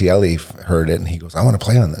Martin Tielli heard it and he goes, I want to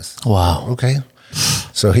play on this. Wow. Okay.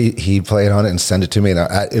 So he played on it and sent it to me, and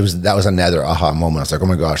that was another aha moment. I was like, oh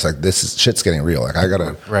my gosh, like shit's getting real. Like I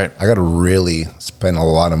gotta really spend a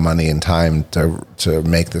lot of money and time to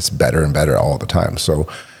make this better and better all the time. So,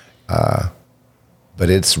 but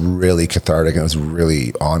it's really cathartic, and it's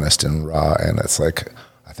really honest and raw. And it's like,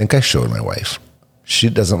 I think I showed my wife. She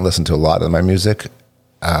doesn't listen to a lot of my music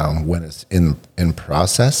when it's in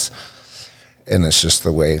process. And it's just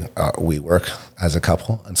the way we work as a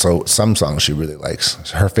couple. And so some songs she really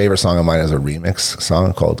likes. Her favorite song of mine is a remix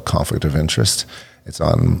song called Conflict of Interest. It's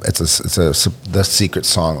the secret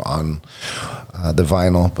song on the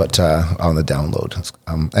vinyl, but on the download.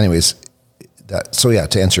 Anyways,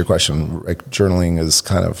 to answer your question, like journaling is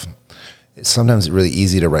kind of, it's sometimes really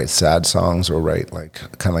easy to write sad songs or write like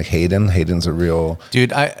kind of like Hayden. Hayden's a real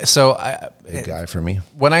dude. big guy for me.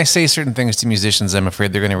 When I say certain things to musicians, I'm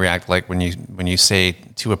afraid they're going to react like when you say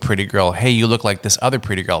to a pretty girl, "Hey, you look like this other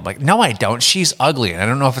pretty girl." I'm like, no, I don't. She's ugly, and I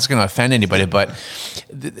don't know if it's going to offend anybody. But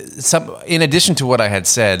in addition to what I had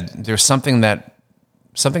said, there's something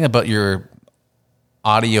about your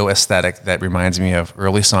audio aesthetic that reminds me of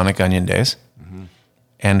early Sonic Onion days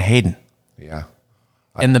and Hayden. Yeah.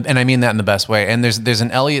 And I mean that in the best way. And there's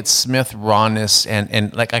an Elliott Smith rawness,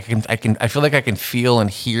 and like I feel like I can feel and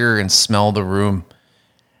hear and smell the room.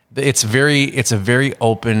 It's a very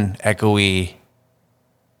open, echoey.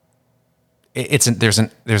 It's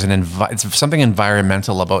something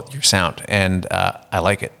environmental about your sound, and I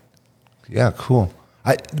like it. Yeah, cool.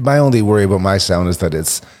 My only worry about my sound is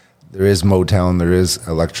that there is Motown, there is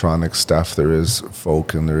electronic stuff, there is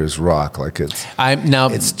folk, and there is rock. Like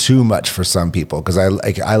it's too much for some people, because I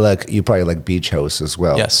like you probably like Beach House as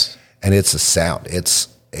well. Yes, and it's a sound.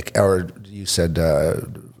 Or you said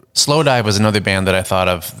Slow Dive was another band that I thought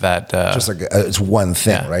of that just like it's one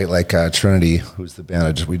thing, right? Like Trinity, who's the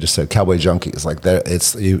band we just said, Cowboy Junkies. Like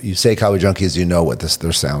it's you say Cowboy Junkies, you know what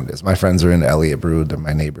their sound is. My friends are in Elliott Brood. They're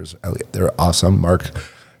my neighbors. They're awesome. Mark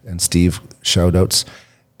and Steve, shout outs.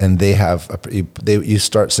 And they have you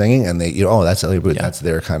start singing, and that's Elliott Brood. Yeah. That's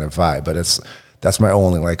their kind of vibe. But that's my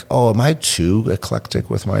only like, am I too eclectic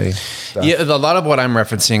with my stuff? Yeah, a lot of what I'm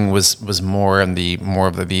referencing was more of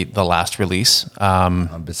the last release.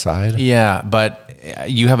 Beside? Yeah, but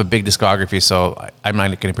you have a big discography, so I'm not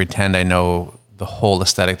going to pretend I know the whole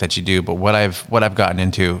aesthetic that you do. But what I've gotten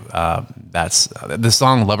into, that's the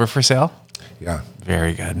song "Lover for Sale." Yeah,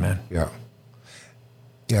 very good, man. Yeah,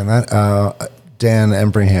 and that. Dan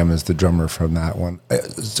Embringham is the drummer from that one.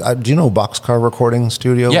 Do you know Boxcar Recording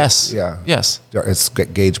Studio? Yes. Yeah. Yes. It's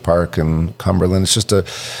Gage Park in Cumberland. It's just a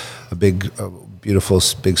big, beautiful,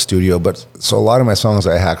 big studio. But so a lot of my songs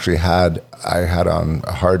I had on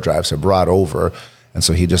hard drives I brought over, and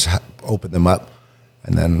so he just opened them up,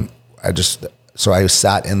 and then so I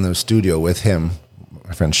sat in the studio with him,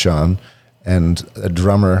 my friend Sean, and a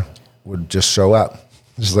drummer would just show up.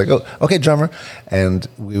 Just like, oh, okay, drummer. And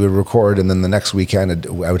we would record, and then the next weekend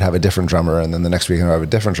I would have a different drummer, and then the next weekend I would have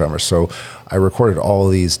a different drummer. So I recorded all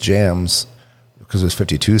these jams because it was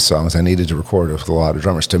 52 songs. I needed to record with a lot of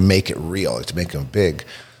drummers to make it real, to make them big.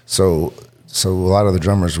 So a lot of the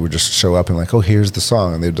drummers would just show up and like, oh, here's the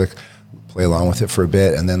song, and they'd like play along with it for a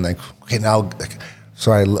bit, and then like, okay, now.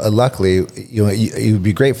 So I luckily, you know, it would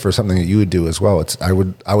be great for something that you would do as well. I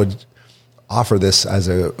would offer this as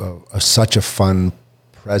such a fun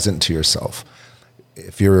present to yourself.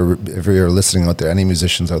 If you're listening out there, any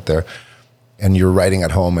musicians out there, and you're writing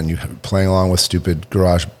at home and you're playing along with stupid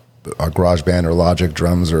garage band or Logic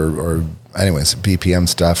drums or anyways BPM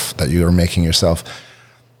stuff that you are making yourself,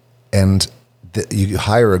 and you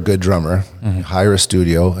hire a good drummer, you hire a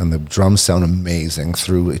studio, and the drums sound amazing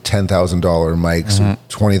through $10,000 mics,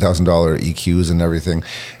 $20,000 EQs and everything,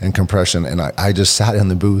 and compression. And I just sat in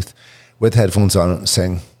the booth with headphones on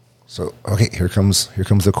saying, so, okay, here comes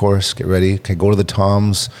the chorus. Get ready. Okay, go to the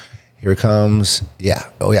toms. Here it comes. Yeah.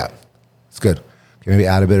 Oh, yeah. It's good. Okay, maybe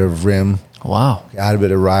add a bit of rim. Wow. Okay, add a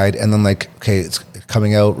bit of ride. And then like, okay, it's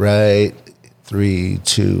coming out right. 3,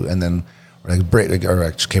 2, and then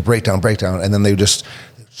breakdown. And then they just...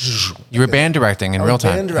 You were band directing in real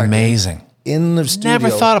time. Amazing. In the studio. Never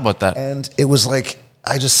thought about that. And it was like,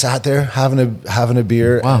 I just sat there having a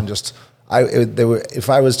beer and just...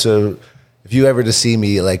 If you ever to see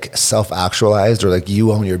me like self-actualized or like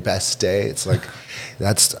you on your best day, it's like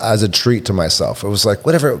that's as a treat to myself. It was like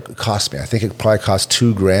whatever it cost me. I think it probably cost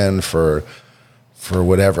 $2,000 for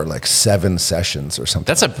whatever, like 7 sessions or something.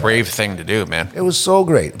 That's a brave thing to do, man. It was so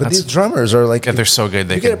great. But these drummers are like, they're so good.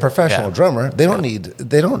 You get a professional drummer. They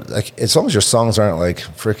don't like, as long as your songs aren't like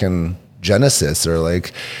freaking Genesis or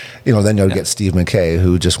like, you know, then you'll get Steve McKay,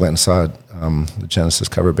 who just went and saw the Genesis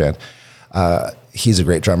cover band. He's a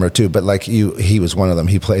great drummer too, but like he was one of them.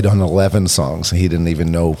 He played on 11 songs and he didn't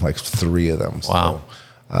even know like 3 of them. Wow.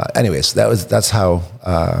 So, anyways, that's how,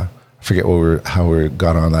 I forget how we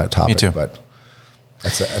got on that topic. Me too. But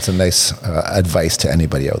that's a nice advice to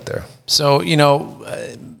anybody out there. So, you know,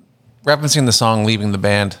 referencing the song "Leaving the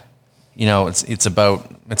Band," you know, it's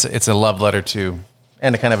a love letter to,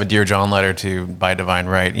 and a kind of a Dear John letter to By Divine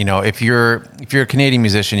Right. You know, if you're a Canadian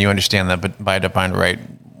musician, you understand that, but By Divine Right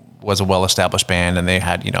was a well-established band, and they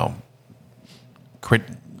had, you know,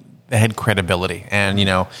 they had credibility, and you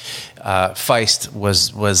know, Feist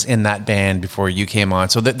was in that band before you came on.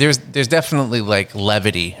 So there's definitely like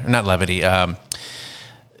gravity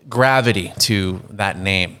to that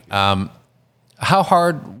name. How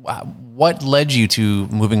hard? What led you to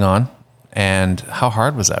moving on, and how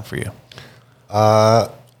hard was that for you?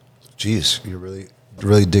 Geez, you're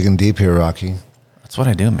really digging deep here, Rocky. That's what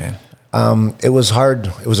I do, man. It was hard.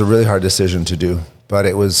 It was a really hard decision to do, but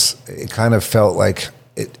it kind of felt like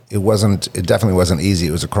it definitely wasn't easy.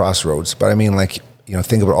 It was a crossroads, but I mean, like, you know,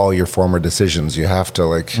 think about all your former decisions. You have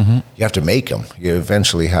to you have to make them. You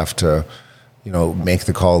eventually have to, you know, make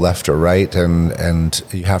the call left or right. And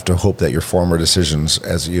you have to hope that your former decisions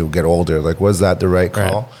as you get older, like, was that the right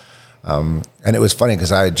call? Right. And it was funny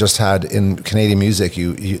because I just had in Canadian music,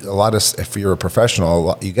 if you're a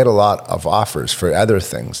professional, you get a lot of offers for other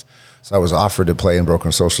things. So I was offered to play in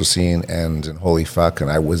Broken Social Scene and in Holy Fuck, and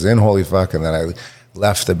I was in Holy Fuck, and then I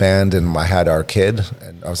left the band, and I had our kid,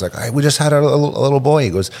 and I was like, we just had a little boy. He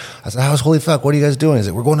goes, I said, how's Holy Fuck? What are you guys doing? He's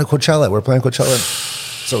like, we're going to Coachella. We're playing Coachella.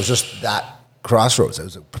 So it was just that crossroads. It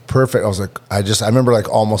was perfect. I was like, I remember like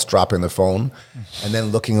almost dropping the phone, and then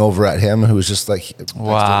looking over at him, who was just like,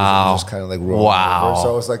 wow, just kind of like rolling over.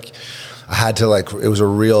 So I was like, I had to like, it was a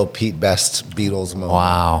real Pete Best Beatles moment.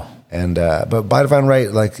 Wow. And but By Divine Right,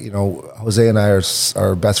 like, you know, Jose and I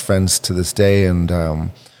are best friends to this day, and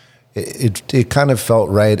it kind of felt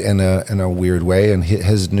right in a weird way. And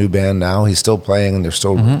his new band now, he's still playing, and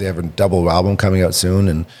they have a double album coming out soon.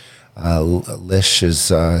 And Lish is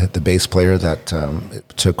the bass player that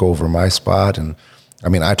took over my spot, and I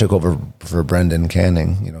mean, I took over for Brendan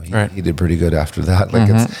Canning. You know, he did pretty good after that. Like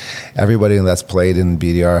it's everybody that's played in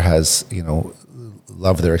BDR has, you know,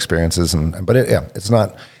 loved their experiences, but it's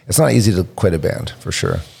not easy to quit a band for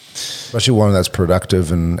sure, especially one that's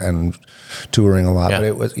productive and touring a lot. Yeah. But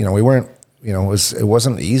it was, you know, we weren't, you know, it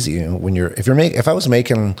wasn't easy. You know, if I was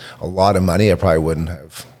making a lot of money, I probably wouldn't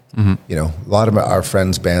have. You know, a lot of our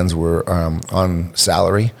friends' bands were on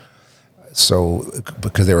salary, so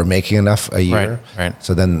because they were making enough a year. Right.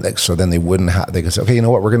 So then they wouldn't have. They could say, okay, you know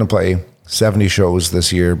what, we're going to play 70 shows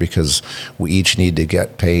this year because we each need to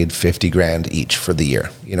get paid $50,000 each for the year.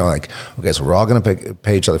 You know, like, okay, so we're all going to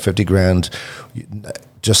pay each other $50,000.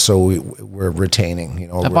 just so we're retaining. You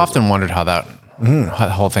know, I've often wondered how that how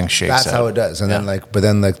the whole thing shakes out. that's how it does. And then the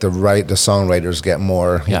songwriters get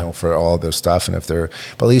more, you know, for all their stuff. And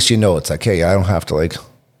but at least you know, it's like, hey, I don't have to like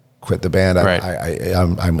quit the band.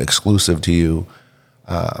 I'm exclusive to you.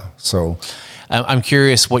 So I'm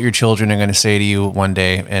curious what your children are going to say to you one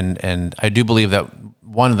day, and I do believe that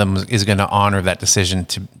one of them is going to honor that decision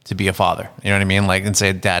to be a father. You know what I mean? Like, and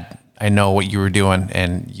say, Dad, I know what you were doing,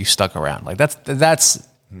 and you stuck around. Like that's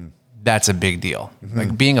a big deal. Mm-hmm.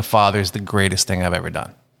 Like, being a father is the greatest thing I've ever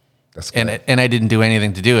done. That's and I didn't do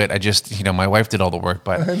anything to do it. I just, you know, my wife did all the work.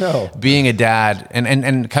 But I know, being a dad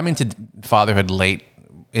and coming to fatherhood late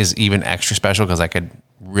is even extra special because I could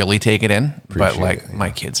really take it in. But like, my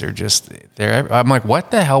kids are just there. I'm like,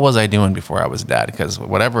 what the hell was I doing before I was a dad? Because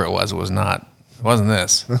whatever it wasn't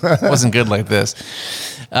this. It wasn't good like this.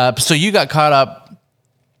 So you got caught up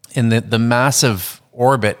in the massive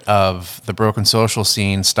orbit of the Broken Social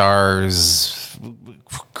scene, Stars,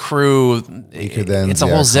 Crew. It's a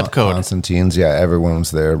whole zip code. Constantine's, everyone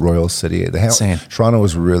was there. Royal City. Insane. Toronto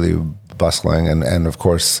was really bustling, and of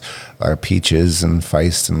course Peaches and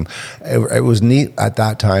Feist, and it was neat at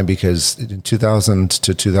that time because in 2000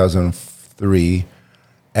 to 2003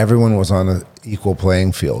 everyone was on an equal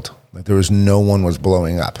playing field. Like, no one was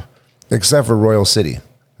blowing up except for Royal City.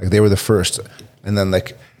 Like, they were the first, and then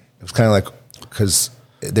like it was kind of like because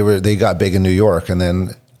they got big in New York, and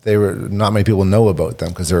then not many people know about them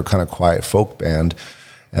because they were kind of quiet folk band,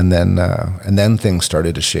 and then things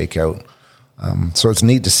started to shake out. So it's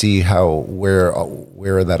neat to see where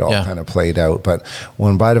that all kind of played out. But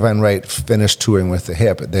when By Divine Right finished touring with The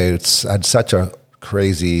Hip, they had such a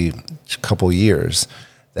crazy couple years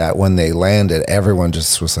that when they landed, everyone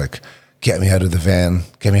just was like, "Get me out of the van,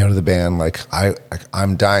 get me out of the band." Like,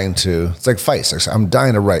 I'm dying to. It's like Feist. Like, I'm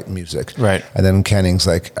dying to write music. Right. And then Kenning's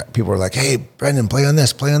like, people were like, "Hey, Brendan, play on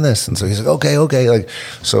this," and so he's like, "Okay." Like,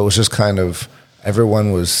 so it was just kind of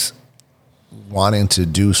everyone was wanting to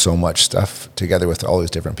do so much stuff together with all these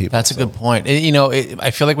different people. That's a good point.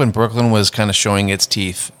 I feel like when Brooklyn was kind of showing its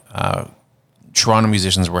teeth, Toronto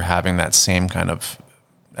musicians were having that same kind of,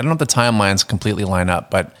 I don't know if the timelines completely line up,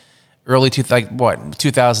 but early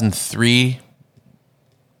 2003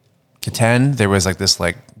 to 10, there was like this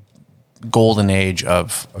like golden age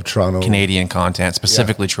of Toronto Canadian content,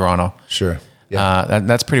 specifically Toronto. Sure. Yeah.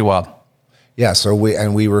 That's pretty wild. Yeah. So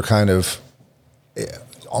we were kind of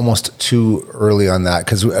almost too early on that,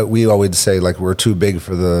 because we always say like we're too big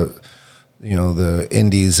for the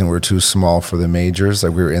indies and we're too small for the majors.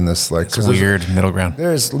 Like, we were in this like weird middle ground.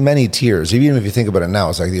 There's many tiers. Even if you think about it now,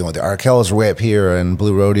 it's like, the Arkells are way up here, and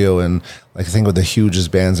Blue Rodeo, and like think of the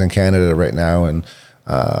hugest bands in Canada right now, and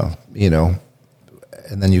and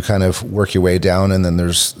then you kind of work your way down, and then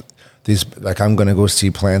there's these, like, I'm going to go see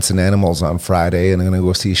Plants and Animals on Friday, and I'm going to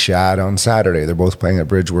go see Shad on Saturday. They're both playing at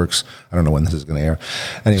Bridgeworks. I don't know when this is going to air.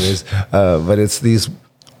 Anyways, but it's these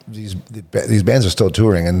bands are still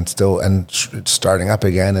touring and starting up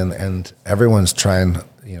again, and everyone's trying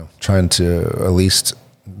to at least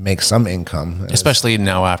make some income. Especially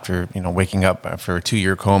now after, waking up after a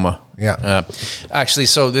 2-year coma. Yeah. Actually,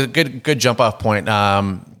 so the good jump off point.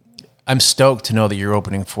 I'm stoked to know that you're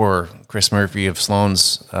opening for Chris Murphy of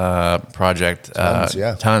Sloan's project.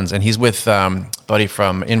 Tons. And he's with buddy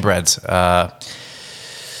from Inbreds.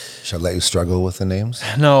 Should I let you struggle with the names?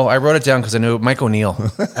 No, I wrote it down because I knew Mike O'Neill.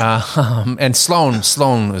 And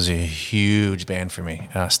Sloan was a huge band for me.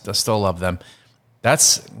 I still love them.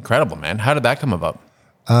 That's incredible, man. How did that come about?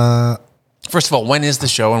 First of all, when is the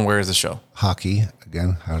show and where is the show? Hockey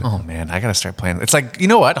again. Oh man, I gotta start playing. It's like, you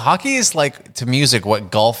know what? Hockey is like to music what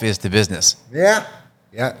golf is to business. Yeah.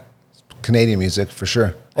 Canadian music for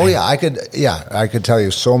sure. Oh yeah, I could tell you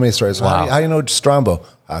so many stories. Wow. How do you know Strombo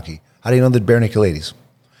hockey? How do you know the Bare Naked Ladies?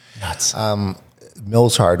 Nuts.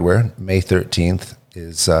 Mills Hardware, May 13th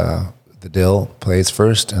is the Dill plays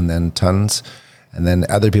first, and then Tons. And then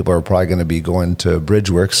other people are probably going to be going to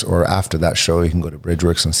Bridgeworks, or after that show, you can go to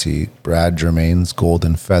Bridgeworks and see Brad Germain's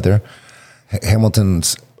Golden Feather.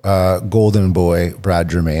 Hamilton's golden boy, Brad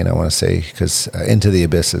Germain, I want to say, because Into the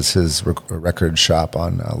Abyss is his record shop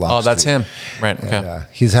on Lock Oh, that's Street. him. Right, okay. And,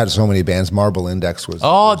 he's had so many bands. Marble Index was...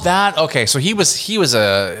 Okay, so he was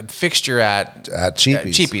a fixture at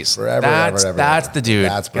Cheapies. Forever. That's the dude.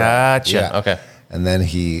 That's Brad. Gotcha, Yeah. okay. And then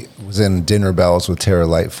he was in Dinner Bells with Tara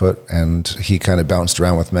Lightfoot, and he kind of bounced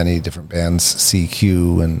around with many different bands,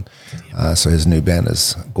 CQ, and so his new band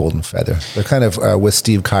is Golden Feather. They're kind of with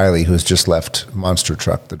Steve Kiley, who's just left Monster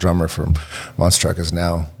Truck. The drummer from Monster Truck is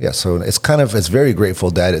now, so it's very Grateful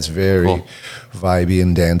Dead. It's very vibey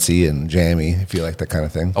and dancey and jammy, if you like that kind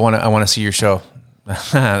of thing. I want to see your show.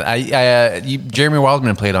 Jeremy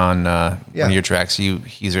Wildman played on one of your tracks.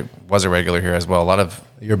 Was a regular here as well. A lot of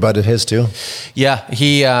Your bud of his too. Yeah,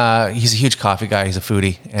 he's a huge coffee guy. He's a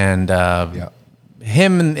foodie, and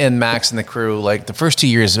him and Max and the crew, like the first 2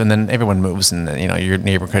 years, and then everyone moves, and your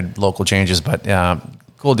neighborhood local changes. But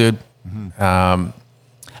cool dude. Mm-hmm.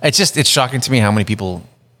 It's shocking to me how many people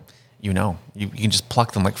you can just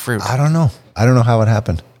pluck them like fruit. I don't know how it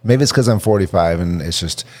happened. Maybe it's because I'm 45, and it's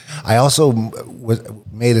just. I also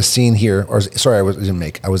made a scene here, I was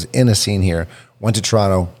in a scene here. Went to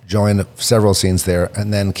Toronto, joined several scenes there,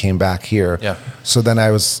 and then came back here. Yeah. So then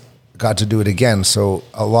I got to do it again. So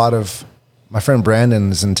a lot of my friend Brandon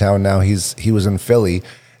is in town now. He was in Philly,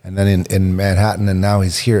 and then in Manhattan, and now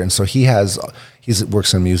he's here. And so he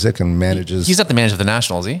works in music and manages. He's at the manager of the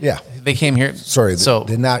National, is he? Yeah. They came here. Sorry,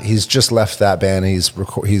 he's just left that band.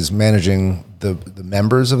 He's managing the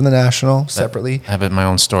members of the National separately. I have my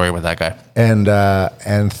own story with that guy.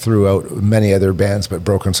 And throughout many other bands, but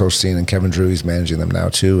Broken Social Scene and Kevin Drew, he's managing them now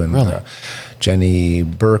too. And really? Jenny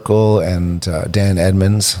Burkle and Dan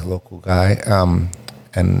Edmonds, local guy,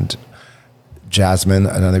 and Jasmine,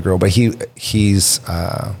 another girl. But he's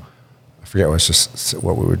I forget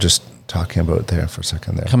what we were just talking about there for a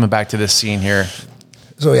second there. Coming back to this scene here.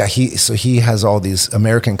 So yeah, he has all these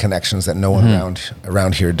American connections that no one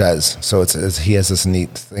around here does. So he has this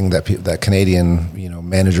neat thing that Canadian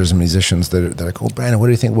managers and musicians they're like, oh Brandon, what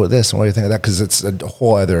do you think about this and what do you think of that? Because it's a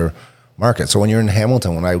whole other market. So when you're in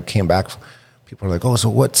Hamilton, when I came back, people are like, oh, so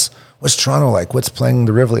what's Toronto like? What's playing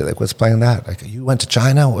the Rivoli like? What's playing that? Like you went to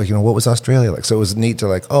China? Like, what was Australia like? So it was neat to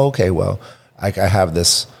like, oh okay, well I have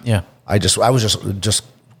this. Yeah. I was just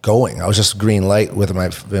going. I was just green light with my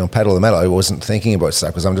pedal to the metal. I wasn't thinking about stuff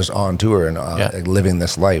because I'm just on tour and like living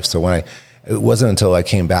this life. So it wasn't until I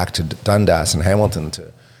came back to Dundas and Hamilton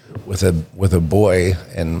with a boy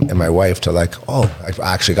and my wife to like, oh, I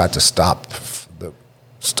actually got to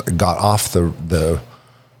got off the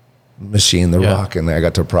machine, the rock, and I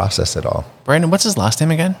got to process it all. Brandon, what's his last name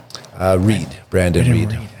again? Reed. Brandon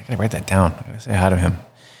Reed. I gotta write that down. I gotta say hi to him.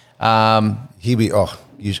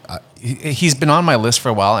 He's been on my list for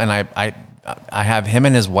a while, and I have him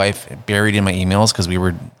and his wife buried in my emails because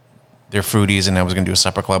they're foodies, and I was going to do a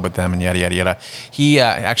supper club with them, and yada yada yada. He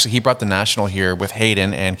brought the National here with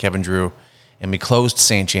Hayden and Kevin Drew, and we closed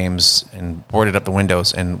St. James and boarded up the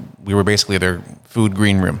windows, and we were basically their food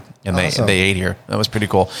green room, and awesome. they ate here. That was pretty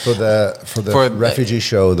cool for the refugee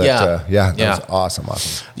show. That was awesome.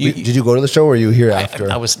 Did you go to the show, or were you here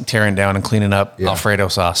after? I was tearing down and cleaning up Alfredo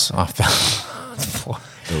sauce off the floor.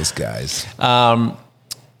 Those guys.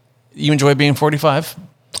 You enjoy being 45?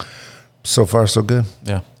 So far, so good.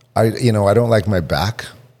 Yeah. I don't like my back.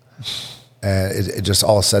 And it just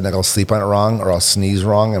all of a sudden I'll sleep on it wrong or I'll sneeze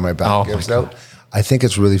wrong and my back gives out. I think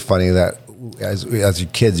it's really funny that as your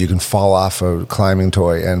kids, you can fall off a climbing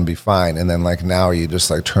toy and be fine. And then like now you just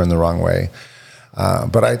like turn the wrong way.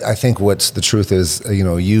 But I think what's the truth is,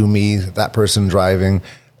 you, me, that person driving,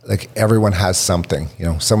 like everyone has something,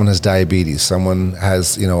 someone has diabetes, someone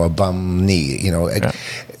has, a bum knee,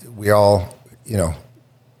 we all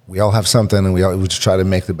have something, and we just try to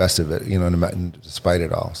make the best of it, despite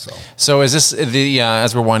it all. So is this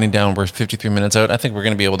as we're winding down, we're 53 minutes out. I think we're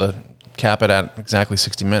going to be able to cap it at exactly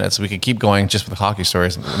 60 minutes. We could keep going just with the hockey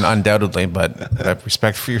stories, undoubtedly, but I have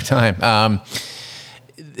respect for your time.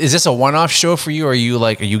 Is this a one-off show for you? Or are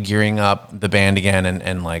you gearing up the band again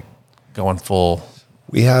and like going full?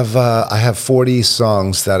 We have, I have 40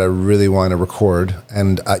 songs that I really want to record.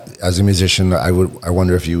 And as a musician, I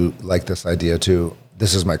wonder if you like this idea too.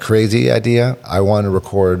 This is my crazy idea. I want to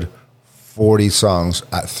record 40 songs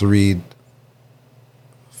at I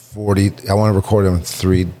want to record them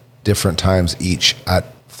 3 different times each at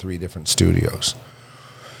 3 different studios.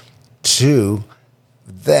 2,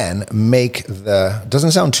 then make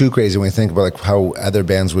doesn't sound too crazy when you think about like how other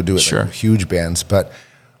bands would do it, sure. Like huge bands, but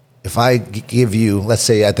if I give you, let's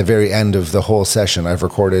say at the very end of the whole session, I've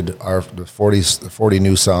recorded the 40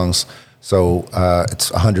 new songs. So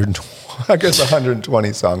it's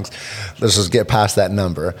 120 songs. Let's just get past that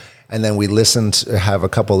number. And then we have a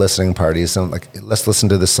couple listening parties. And like, let's listen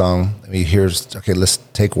to the song. Let's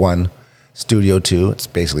take 1, studio 2. It's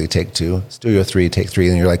basically take 2, studio 3, take 3.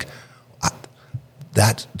 And you're like,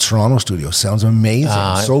 that Toronto studio sounds amazing.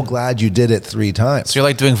 I'm so glad you did it 3 times. So you're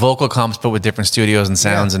like doing vocal comps, but with different studios and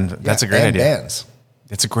sounds, and that's a great idea. Bands.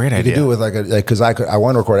 It's a great idea. You could do it with because I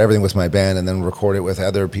want to record everything with my band and then record it with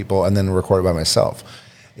other people and then record it by myself.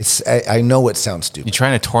 I know it sounds stupid. You're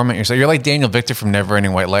trying to torment yourself. You're like Daniel Victor from Never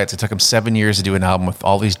Ending White Lights. It took him 7 years to do an album with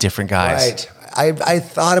all these different guys. Right. I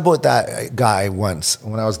thought about that guy once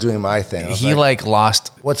when I was doing my thing. He like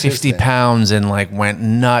lost What's his 50 thing? pounds and like went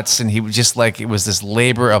nuts. And he was just like, it was this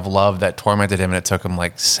labor of love that tormented him. And it took him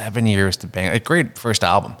like 7 years to bang. A great first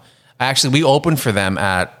album. Actually, we opened for them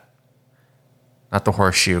at, not the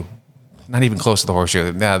Horseshoe, not even close to the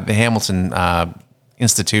Horseshoe, the Hamilton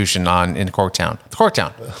institution in Corktown.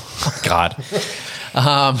 Corktown. God.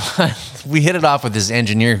 We hit it off with this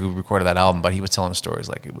engineer who recorded that album, but he was telling stories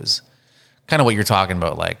like it was kind of what you're talking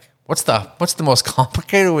about. Like, what's the most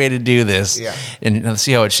complicated way to do this? Yeah. And let's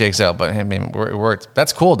see how it shakes out. But I mean, it worked.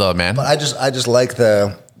 That's cool though, man. But I just like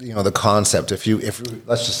the concept. If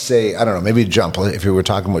let's just say, I don't know, maybe Jump. If you were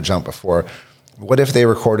talking about Jump before, what if they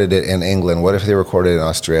recorded it in England? What if they recorded it in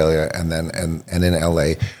Australia and then and in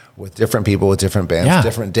LA with different people, with different bands,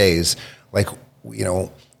 different days? Like,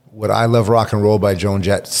 would I Love Rock and Roll by Joan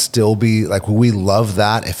Jett still be like, would we love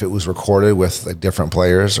that if it was recorded with like different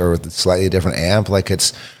players or with a slightly different amp? Like,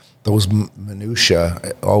 it's those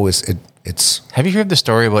minutia always it's. Have you heard the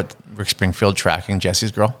story about Rick Springfield tracking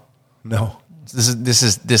Jesse's girl? No.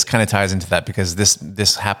 This kind of ties into that because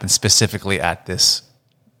this happened specifically at this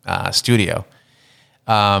studio.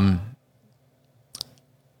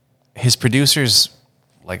 His producers,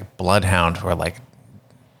 like Bloodhound, were like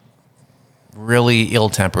really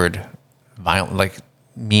ill-tempered, violent, like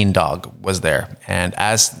Mean Dog was there. And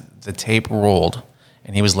as the tape rolled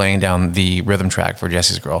and he was laying down the rhythm track for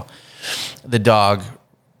Jesse's Girl, the dog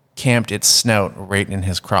camped its snout right in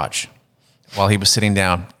his crotch while he was sitting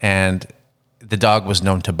down. And the dog was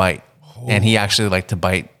known to bite. And he actually liked to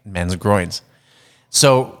bite men's groins.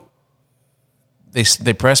 So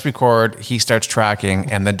they press record, he starts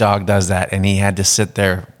tracking, and the dog does that, and he had to sit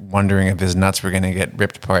there wondering if his nuts were going to get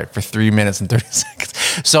ripped apart for 3 minutes and 30 seconds.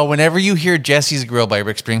 So whenever you hear Jesse's Grill by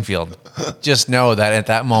Rick Springfield, just know that at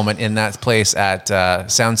that moment in that place at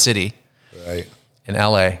Sound City in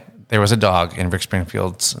LA, there was a dog in Rick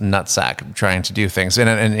Springfield's nutsack trying to do things.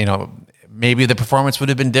 And maybe the performance would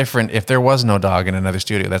have been different if there was no dog in another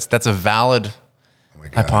studio. That's a valid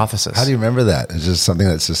hypothesis. How do you remember that? Is just something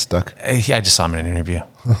that's just stuck? Yeah, I just saw him in an interview.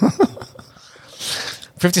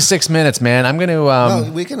 56 minutes, man. I'm going to.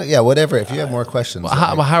 No, we can. Yeah, whatever. If you have more questions,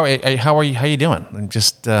 how are you? How you doing? I'm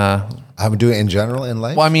just. I'm doing in general in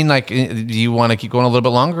life. Well, I mean, like, do you want to keep going a little bit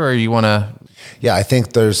longer, or you want to? Yeah, I think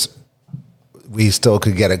we still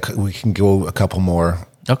could we can go a couple more.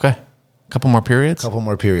 Okay, couple more periods.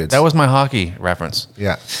 That was my hockey reference.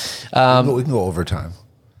 Yeah, we can go overtime.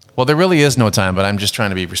 Well, there really is no time, but I'm just trying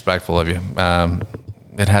to be respectful of you.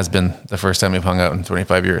 It has been the first time we've hung out in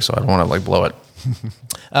 25 years, so I don't want to like blow it.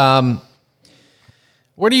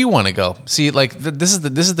 Where do you want to go? See, like this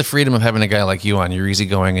is the freedom of having a guy like you on. You're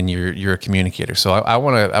easygoing and you're a communicator. So I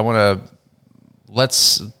want to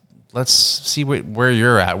let's see where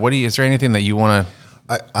you're at. Is there anything that you want to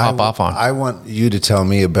hop off on? I want you to tell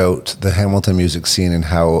me about the Hamilton music scene and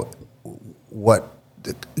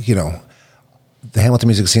the Hamilton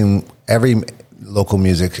music scene. Every local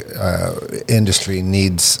music industry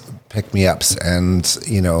needs pick-me-ups and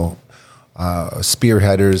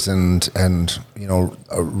spearheaders and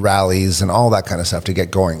rallies and all that kind of stuff to get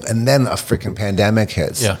going. And then a freaking pandemic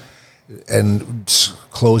hits, and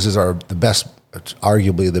closes are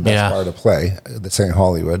arguably the best part of play. The St.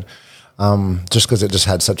 Hollywood, just because it just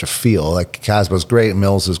had such a feel. Like Casbah's great,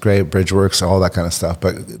 Mills is great, Bridgeworks, all that kind of stuff.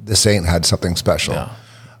 But the Saint had something special. Yeah.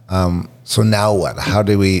 So now what? How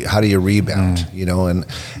do you rebound? And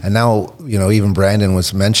now, even Brandon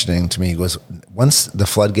was mentioning to me, he goes, once the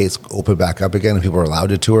floodgates open back up again and people are allowed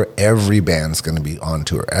to tour, every band's going to be on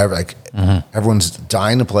tour. Everyone's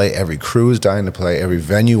dying to play. Every crew is dying to play. Every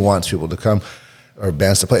venue wants people to come or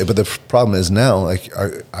bands to play. But the problem is now, like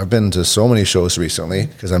I've been to so many shows recently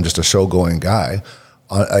because I'm just a show going guy.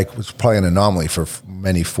 It's probably an anomaly for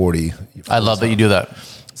many 40. I love that you do that.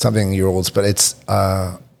 Something year olds, but it's,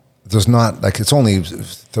 there's not like, it's only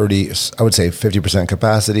 30, I would say 50%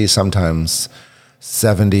 capacity, sometimes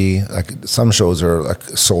 70. Like some shows are like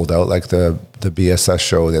sold out, like the BSS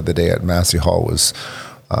show the other day at Massey Hall was,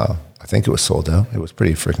 I think it was sold out. It was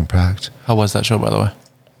pretty freaking packed. How was that show, by the way?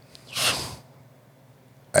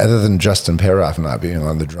 Other than Justin Peroff not being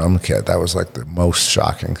on the drum kit, that was like the most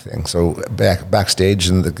shocking thing. So backstage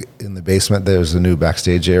in the basement, there's a new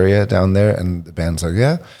backstage area down there, and the band's like,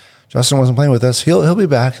 yeah, Justin wasn't playing with us. He'll be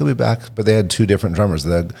back. But they had two different drummers.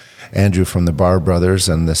 Andrew from the Barr Brothers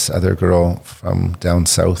and this other girl from down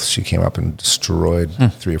south. She came up and destroyed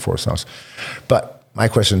 3 or 4 songs. But my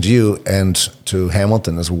question to you and to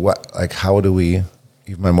Hamilton is how do we?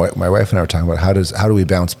 My wife and I were talking about how do we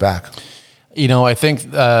bounce back? I think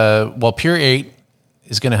Pure 8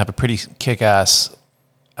 is going to have a pretty kick-ass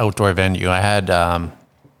outdoor venue. I had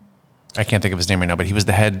I can't think of his name right now, but he was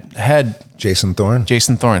the head Jason Thorne.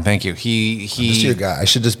 Jason Thorne. Thank you. He Just your guy. I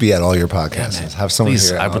should just be at all your podcasts. Have someone please,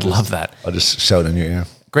 here. I would love that. I'll just shout in your ear.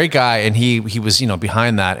 Great guy, and he was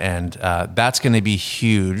behind that, and that's going to be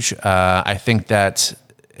huge. I think that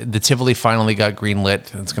the Tivoli finally got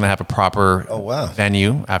greenlit. It's going to have a proper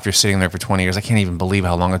venue after sitting there for 20 years. I can't even believe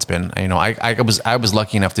how long it's been. I was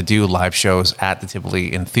lucky enough to do live shows at the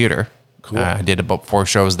Tivoli in theater. Cool. I did about 4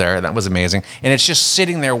 shows there. That was amazing, and it's just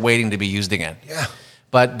sitting there waiting to be used again. Yeah,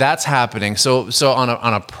 but that's happening. So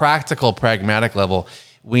on a practical, pragmatic level,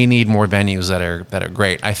 we need more venues that are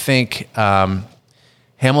great. I think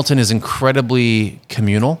Hamilton is incredibly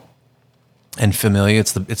communal and familiar.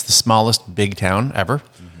 It's the smallest big town ever.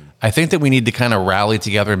 Mm-hmm. I think that we need to kind of rally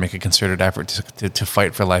together and make a concerted effort to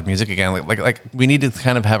fight for live music again. Like we need to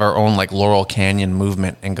kind of have our own like Laurel Canyon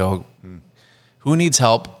movement and go, who needs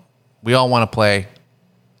help? We all want to play.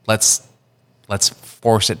 Let's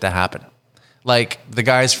force it to happen. Like the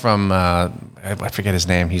guys from I forget his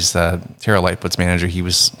name. He's Tara Lightfoot's manager. He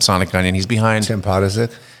was Sonic Onion. He's behind Tim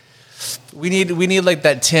Podesic. We need like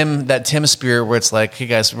that Tim spirit where it's like, hey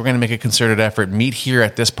guys, we're going to make a concerted effort, meet here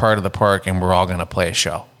at this part of the park, and we're all going to play a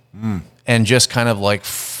show, and just kind of like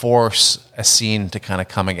force a scene to kind of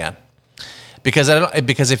come again. Because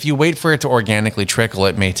if you wait for it to organically trickle,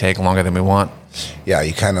 it may take longer than we want. Yeah,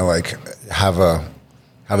 you kind of like have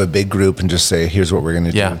a big group and just say, here's what we're going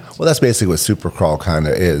to do. Well, that's basically what Supercrawl kind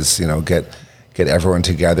of is. Get everyone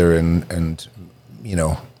together and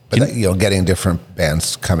But getting different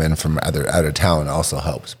bands come in from out of town also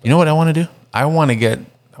helps. You know what I want to do? I want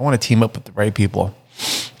to team up with the right people,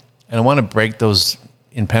 and I want to break those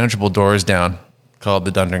impenetrable doors down called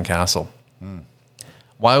the Dundurn Castle.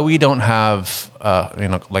 Why we don't have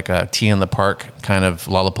like a tea in the park kind of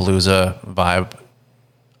Lollapalooza vibe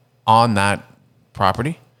on that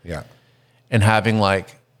property? Yeah, and having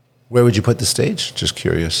like, where would you put the stage? Just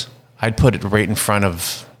curious. I'd put it right in front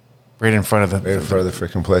of the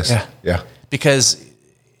freaking place. Yeah. Because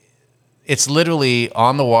it's literally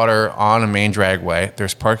on the water, on a main dragway.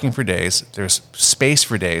 There's parking for days. There's space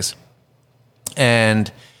for days.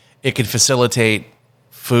 And it could facilitate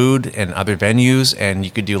food and other venues. And you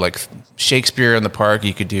could do like Shakespeare in the park.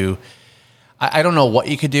 You could do, I don't know what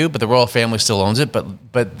you could do, but the royal family still owns it.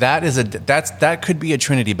 But that could be a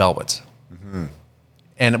Trinity Bellwoods. Mm-hmm.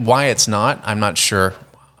 And why it's not, I'm not sure.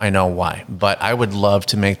 I know why, but I would love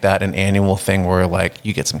to make that an annual thing where like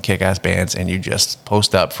you get some kick-ass bands and you just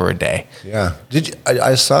post up for a day. Yeah.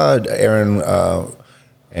 I saw Aaron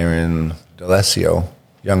D'Alessio,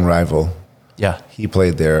 Young Rival. Yeah. He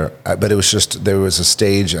played there, but it was just, there was a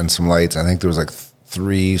stage and some lights. I think there was like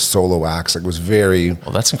 3 solo acts. Like it was very, well,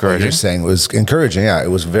 that's encouraging. What you're saying was encouraging. Yeah. It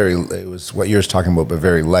was what you're talking about, but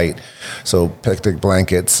very light. So picnic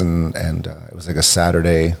blankets and it was like a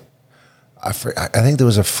Saturday. I think there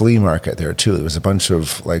was a flea market there too. There was a bunch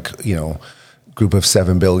of group of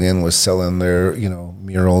 7 billion was selling their,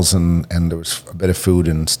 murals and there was a bit of food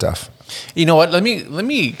and stuff. You know what? Let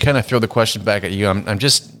me kind of throw the question back at you. I'm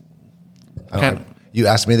just you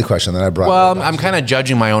asked me the question, then I brought. Well, I'm kind of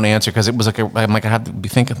judging my own answer because it was like I have to be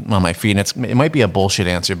thinking on my feet, and it might be a bullshit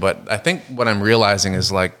answer, but I think what I'm realizing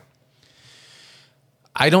is like,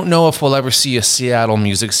 I don't know if we'll ever see a Seattle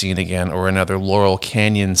music scene again, or another Laurel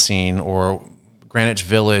Canyon scene, or Greenwich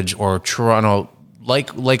Village, or Toronto,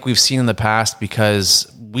 like we've seen in the past,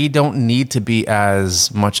 because we don't need to be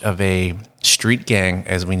as much of a street gang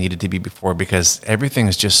as we needed to be before, because everything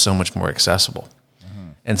is just so much more accessible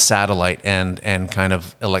and satellite and kind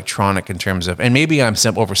of electronic in terms of, and maybe I'm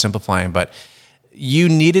oversimplifying, but you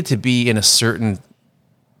needed to be in a certain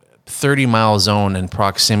 30-mile zone in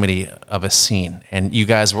proximity of a scene, and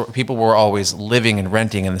people were always living and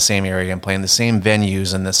renting in the same area and playing the same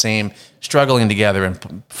venues and the same struggling together,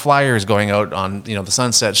 and flyers going out on the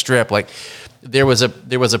Sunset Strip. Like there was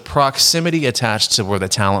a proximity attached to where the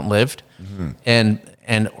talent lived, and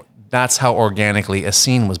that's how organically a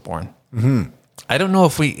scene was born. Mm-hmm. I don't know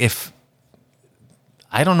if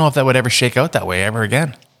that would ever shake out that way ever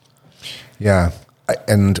again. Yeah,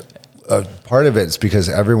 and. Part of it is because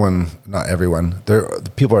not everyone,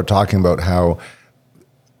 people are talking about how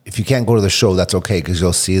if you can't go to the show, that's okay because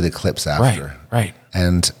you'll see the clips after. Right.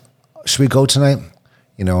 And should we go tonight?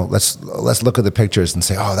 Let's look at the pictures and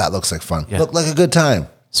say, oh, that looks like fun. Yeah. Look like a good time.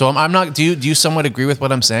 So I'm not. Do you somewhat agree with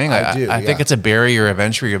what I'm saying? I do. I think it's a barrier of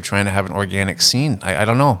entry of trying to have an organic scene. I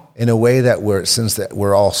don't know. In a way that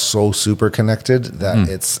we're all so super connected that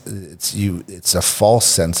it's a false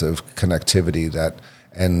sense of connectivity that.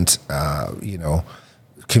 And,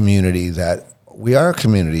 community that we are a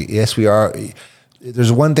community. Yes, we are.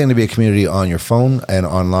 there's one thing to be a community on your phone and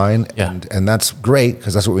online, and that's great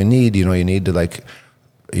because that's what we need. You need to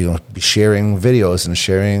be sharing videos and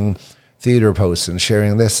sharing theater posts and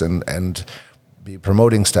sharing this and be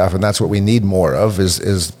promoting stuff, and that's what we need more of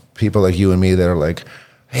is people like you and me that are like,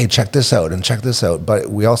 hey, check this out and check this out. But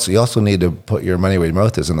you also need to put your money where your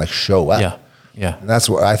mouth is and show up. Yeah. And that's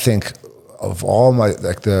what I think of all my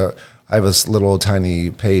I have this little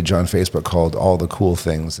tiny page on Facebook called All the Cool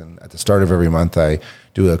Things, and at the start of every month I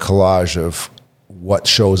do a collage of what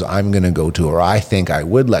shows I'm going to go to or I think I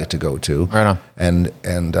would like to go to. Right on. And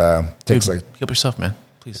takes help yourself, man.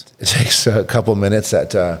 Please. It takes a couple minutes.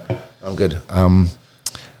 I'm good.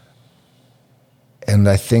 And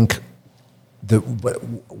I think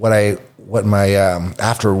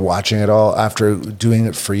after watching it all, after doing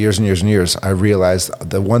it for years and years and years, I realized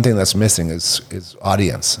the one thing that's missing is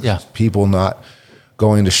audience. Yeah. People not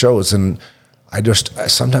going to shows. And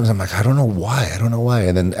sometimes I'm like, I don't know why.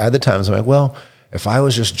 And then other times I'm like, well, if I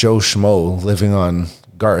was just Joe Schmo living on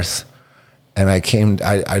Garth and I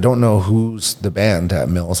don't know who's the band at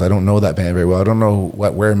Mills. I don't know that band very well. I don't know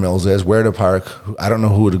where Mills is, where to park. I don't know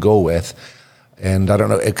who to go with. And I don't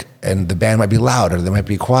know, and the band might be loud, or they might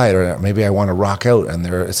be quiet, or maybe I want to rock out, and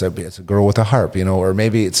it's a girl with a harp, or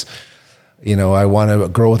maybe it's, I want a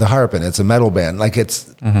girl with a harp, and it's a metal band. Like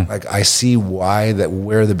I see where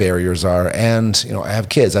the barriers are, and I have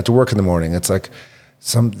kids. I have to work in the morning. It's like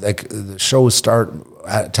the shows start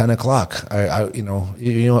at 10 o'clock.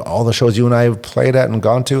 All the shows you and I have played at and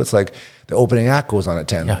gone to. It's like the opening act goes on at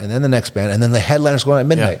 10, and then the next band, and then the headliner's going on at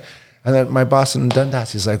midnight. Yeah. And then my boss in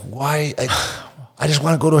Dundas, he's like, why? I just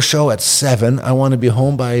want to go to a show at 7. I want to be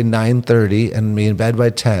home by 9:30 and be in bed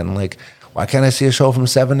by 10. Like, why can't I see a show from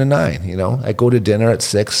 7 to 9? I go to dinner at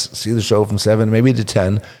 6, see the show from 7, maybe to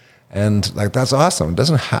 10. And that's awesome. It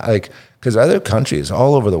doesn't because other countries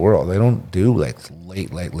all over the world, they don't do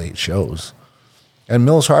late shows. And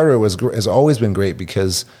Mills Hardware has always been great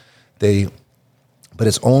because but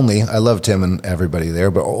it's only, I love Tim and everybody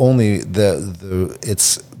there, but only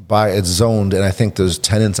it's zoned, and I think there's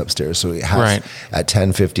tenants upstairs, so it has at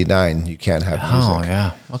 10:59 you can't have music. Oh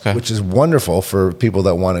yeah, okay. Which is wonderful for people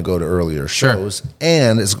that want to go to earlier shows,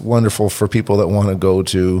 and it's wonderful for people that want to go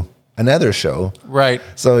to another show. Right.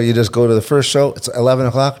 So you just go to the first show. It's 11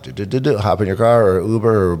 o'clock. Hop in your car or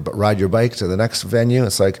Uber or ride your bike to the next venue.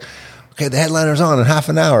 It's like, okay, the headliner's on in half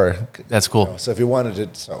an hour. That's cool. So if you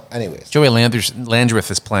wanted to, anyways. Joey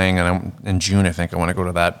Landreth is playing in June, I think. I want to go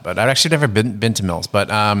to that. But I've actually never been to Mills. But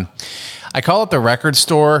I call it the record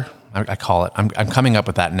store. I call it. I'm coming up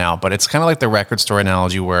with that now. But it's kind of like the record store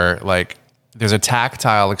analogy where there's a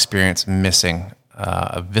tactile experience missing,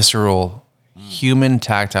 a visceral, human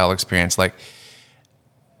tactile experience.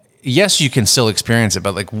 Yes, you can still experience it.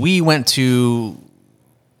 But we went to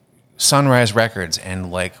Sunrise Records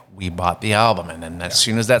and we bought the album, and then as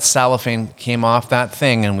soon as that cellophane came off that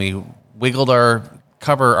thing and we wiggled our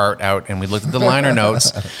cover art out and we looked at the liner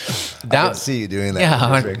notes, I could see you doing that.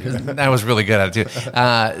 Yeah, I was really good at it too.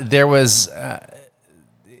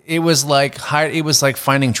 It was like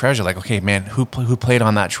finding treasure. Okay, man, who played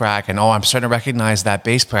on that track? And I'm starting to recognize that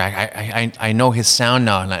bass player. I know his sound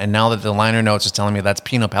now, and now that the liner notes is telling me that's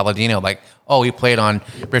Pino Palladino. He played on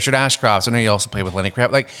Richard Ashcroft's. I know he also played with Lenny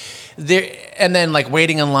Kravitz. And then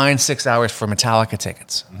waiting in line 6 hours for Metallica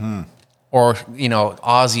tickets, or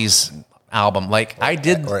Ozzy's album. I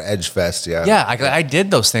did, or Edgefest. Yeah. I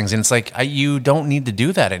did those things, and it's you don't need to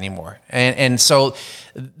do that anymore. And so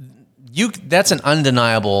that's an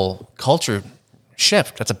undeniable culture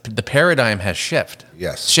shift. The paradigm has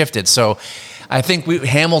shifted. So I think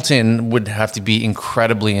Hamilton would have to be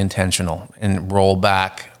incredibly intentional and roll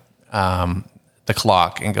back the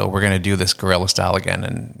clock and go, we're going to do this guerrilla style again,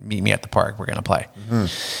 and meet me at the park. We're going to play. Mm-hmm.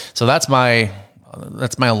 So that's my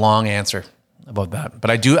long answer about that. But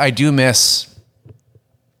I do miss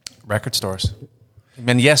record stores.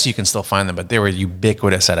 And yes, you can still find them, but they were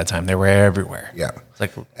ubiquitous at a time. They were everywhere. Yeah.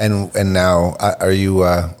 And now, are you?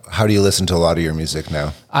 How do you listen to a lot of your music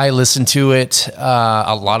now? I listen to it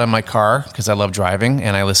a lot in my car because I love driving,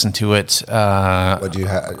 and I listen to it. What do you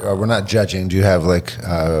have? We're not judging. Do you have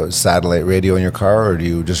satellite radio in your car, or do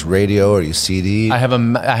you just radio, or do you CD? I have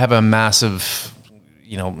a massive,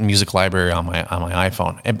 music library on my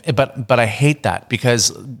iPhone, but I hate that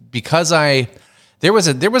because there was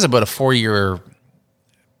about a 4-year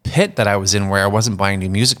pit that I was in where I wasn't buying new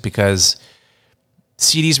music because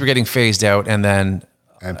CDs were getting phased out, and then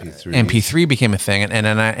MP3 became a thing,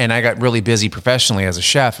 and I got really busy professionally as a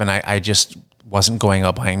chef, and I just wasn't going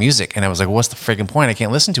out buying music, and I was like, what's the freaking point? I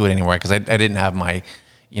can't listen to it anymore because I didn't have my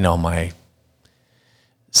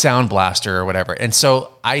sound blaster or whatever. And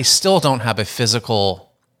so I still don't have a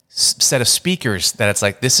physical set of speakers that it's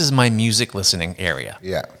like, this is my music listening area.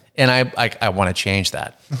 Yeah. And I want to change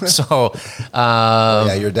that. So,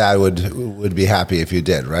 yeah, your dad would be happy if you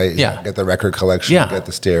did, right? Yeah. Get the record collection, get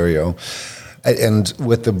the stereo. And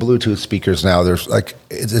with the Bluetooth speakers now, there's like,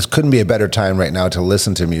 this couldn't be a better time right now to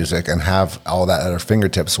listen to music and have all that at our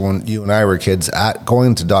fingertips. When you and I were kids,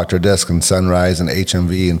 going to Dr. Disc and Sunrise and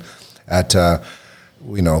HMV and at,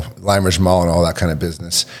 Limerish Mall and all that kind of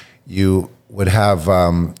business, you would have,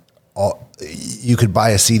 you could buy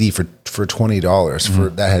a CD for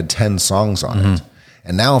 $20 that had 10 songs on it.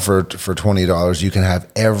 And now for $20, you can have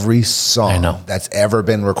every song that's ever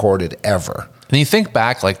been recorded ever. And you think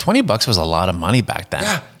back, like $20 was a lot of money back then.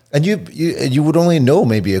 Yeah. And you would only know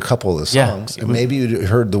maybe a couple of the songs. And maybe you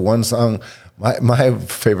heard the one song. My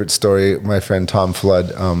favorite story, my friend Tom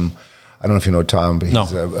Flood, I don't know if you know Tom, but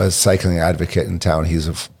he's a cycling advocate in town. He's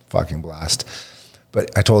a fucking blast.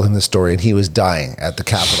 But I told him this story, and he was dying at the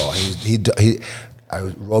Capitol. I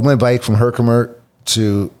rode my bike from Herkimer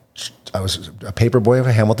to, I was a paperboy of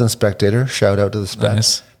a Hamilton Spectator. Shout out to the Spec.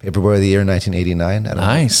 Nice. Paperboy of the year, 1989.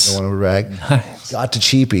 Nice. Don't want to brag. Nice. Got to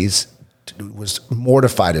Cheapies. Was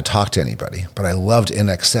mortified to talk to anybody, but I loved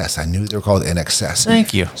InXS. I knew they were called InXS.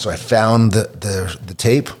 Thank you. So I found the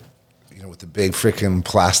tape, with the big freaking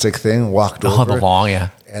plastic thing, walked over. The long,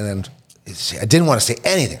 yeah. And then I didn't want to say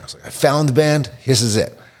anything. I was like, I found the band. This is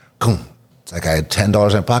it. Boom. It's like I had $10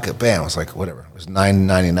 in my pocket. Bam. I was like, whatever. It was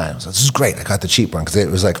 $9.99. I was like, this is great. I got the cheap one because it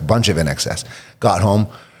was like a bunch of InXS. Got home,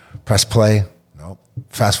 pressed play. Nope.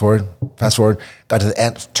 Fast forward. Got to the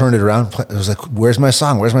end, turned it around. It was like, where's my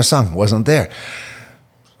song? Wasn't there.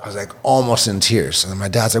 I was like almost in tears. And then my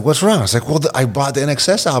dad's like, what's wrong? I was like, well, I bought the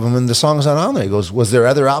InXS album and the song's not on there. He goes, was there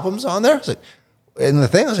other albums on there? I was like, in the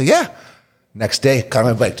thing? I was like, yeah. Next day, got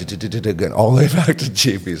my bike, again, all the way back to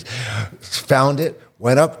Cheapies. Found it,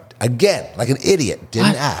 went up again, like an idiot,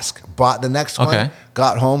 didn't ask. Bought the next one,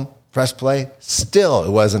 got home, pressed play, still it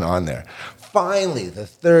wasn't on there. Finally, the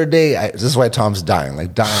third day, this is why Tom's dying on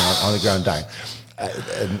the ground, dying.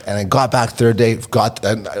 And I got back third day,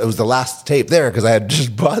 and it was the last tape there because I had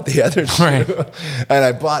just bought the other two. Right. And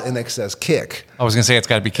I bought InXS Kick. I was going to say it's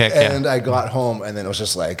got to be Kick, And I got home, and then it was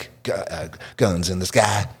just like, guns in the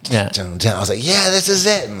sky. Yeah. I was like, yeah, this is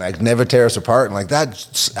it. And like, Never Tear Us Apart. And like,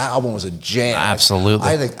 that album was a jam. Absolutely.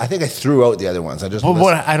 I think I threw out the other ones. I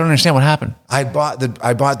don't understand what happened. I bought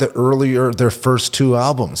their first two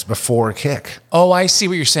albums before Kick. Oh, I see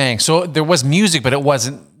what you're saying. So there was music, but it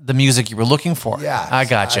wasn't the music you were looking for. Yeah. I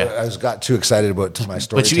gotcha. I got too excited about my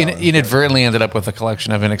story. But you inadvertently ended up with a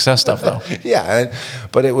collection of InXS stuff, though. Yeah.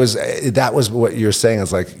 But that was what you're saying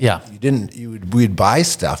is like, we'd buy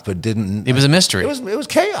stuff, but didn't. It was a mystery. It was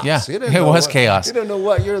chaos. Yeah. It was chaos. You didn't know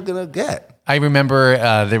what you're going to get. I remember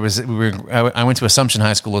I went to Assumption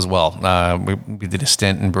High School as well. We did a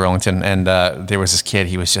stint in Burlington, and there was this kid.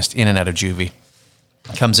 He was just in and out of juvie.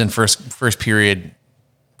 Comes in first period,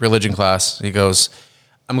 religion class. He goes,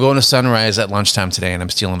 I'm going to Sunrise at lunchtime today, and I'm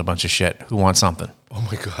stealing a bunch of shit. Who wants something? Oh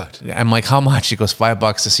my God. I'm like, how much? He goes,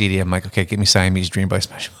 $5 a CD. I'm like, okay, give me Siamese Dream by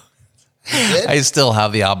Special. I still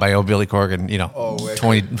have the album by Billy Corgan,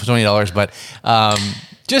 $20. But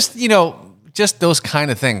just those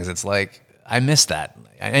kind of things. It's like, I miss that.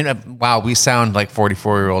 And wow, we sound like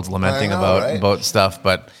 44-year-olds lamenting about stuff,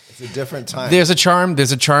 but it's a different time. There's a charm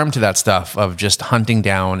to that stuff of just hunting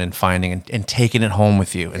down and finding and taking it home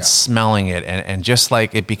with you and smelling it and just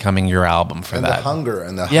like it becoming your album for and that. The hunger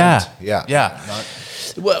and the hunt. Yeah.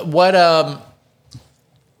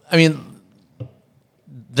 I mean,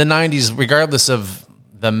 the 90s, regardless of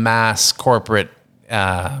the mass corporate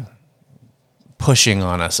pushing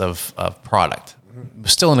on us of product, it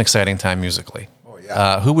was still an exciting time musically.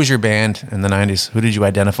 Who was your band in the 90s? Who did you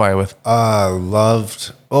identify with?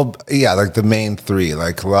 Like the main three.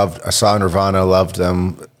 I saw Nirvana, loved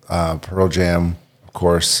them. Pearl Jam, of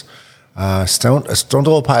course. Stone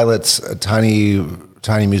Temple Pilots, Tiny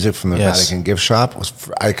Music from the Vatican Gift Shop was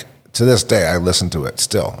to this day I listen to it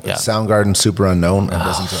still. Yeah. Soundgarden, Super Unknown, I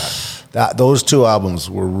listen to that. Those two albums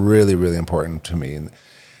were really, really important to me. And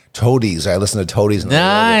Toadies. I listen to Toadies.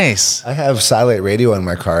 Nice. I have satellite radio in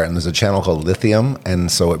my car, and there's a channel called Lithium,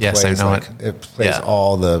 and so it plays. I know it plays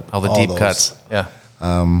all the deep those. Cuts. Yeah.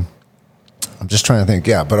 I'm just trying to think.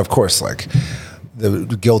 Yeah, but of course, like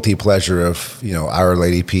the guilty pleasure of Our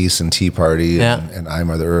Lady Peace and Tea Party and I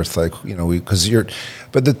Mother Earth. But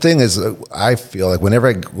the thing is, I feel like whenever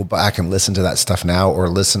I go back and listen to that stuff now, or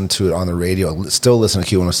listen to it on the radio, still listen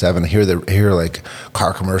to Q107, hear like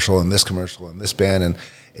car commercial and this band, and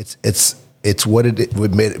it's what it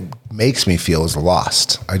makes me feel is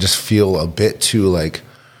lost. I just feel a bit too like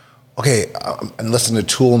okay, I'm listening to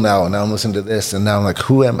Tool now, and now I'm listening to this, and now I'm like,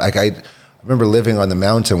 who am I remember living on the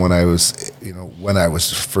mountain when I was, when I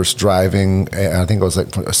was first driving. And I think I was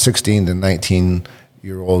like a 16 to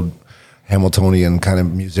 19-year-old Hamiltonian kind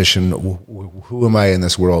of musician. Who am I in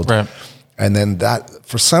this world? Right. And then that,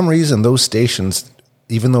 for some reason, those stations,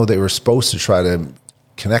 even though they were supposed to try to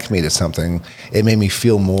connect me to something, it made me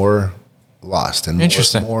feel more lost and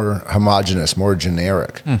more homogenous, more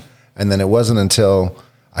generic. And then it wasn't until,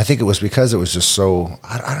 I think it was because it was just so,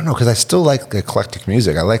 I don't know, because I still like eclectic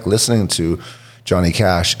music. I like listening to Johnny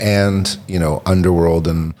Cash and, Underworld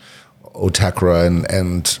and Otekra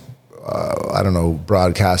and I don't know,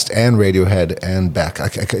 Broadcast and Radiohead and Beck.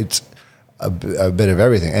 It's a bit of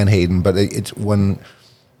everything, and Hayden. But it's when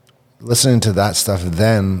listening to that stuff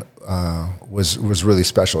then was really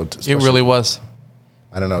special. It really was.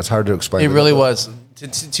 I don't know. It's hard to explain. It really was.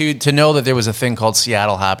 To know that there was a thing called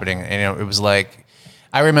Seattle happening, and it was like,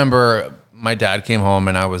 I remember my dad came home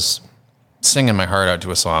and I was singing my heart out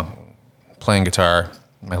to a song, playing guitar,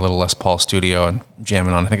 my little Les Paul studio, and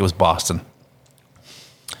jamming on. I think it was Boston.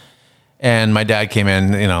 And my dad came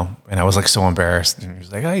in, and I was like so embarrassed. And he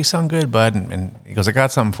was like, "Oh, you sound good, bud." And he goes, "I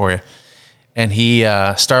got something for you." And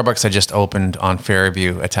Starbucks had just opened on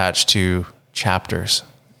Fairview, attached to Chapters,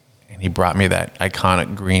 and he brought me that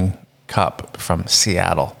iconic green cup from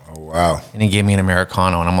Seattle. Oh wow! And he gave me an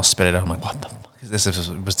Americano, and I almost spit it out. I'm like, "What the fuck is this?"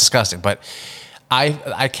 It was disgusting. But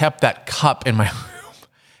I kept that cup in my room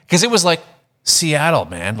because it was like Seattle,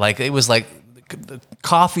 man. Like it was like the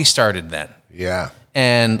coffee started then. Yeah.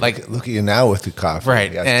 And like, look at you now with the coffee,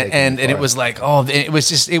 right? And it was like, it was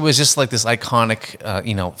just like this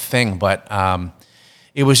iconic, thing. But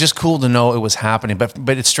it was just cool to know it was happening.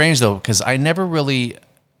 But it's strange though, because I never really,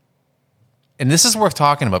 and this is worth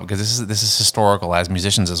talking about because this is historical as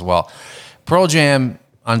musicians as well. Pearl Jam,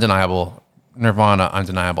 undeniable. Nirvana,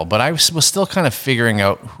 undeniable. But I was still kind of figuring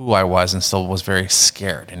out who I was, and still was very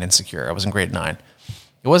scared and insecure. I was in grade 9.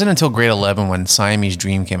 It wasn't until grade 11 when Siamese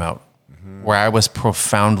Dream came out, where I was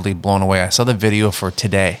profoundly blown away. I saw the video for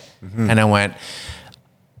Today, and I went,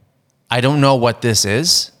 I don't know what this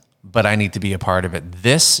is, but I need to be a part of it.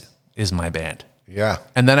 This is my band. Yeah.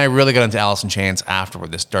 And then I really got into Alice in Chains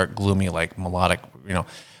afterward, this dark, gloomy, like melodic,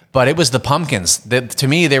 But it was the Pumpkins. To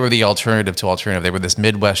me, they were the alternative to alternative. They were this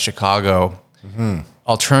Midwest Chicago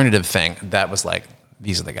alternative thing that was like,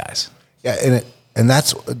 these are the guys. Yeah, and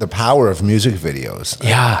that's the power of music videos.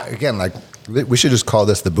 Yeah. Again, like, we should just call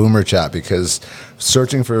this the Boomer Chat, because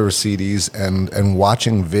searching for CDs and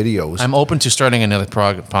watching videos. I'm open to starting another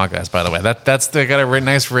podcast, by the way. They got a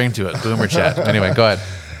nice ring to it, Boomer Chat. Anyway, go ahead.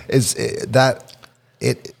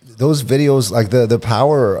 Those videos, like the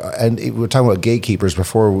power, and we were talking about gatekeepers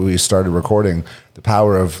before we started recording, the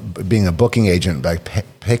power of being a booking agent, like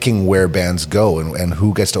picking where bands go and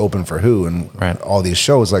who gets to open for who, and all these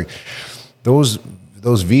shows, like those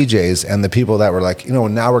VJs and the people that were like,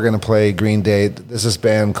 now we're going to play Green Day. There's this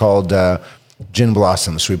band called Gin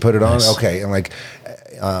Blossoms. Should we put it on? Nice. Okay. And like,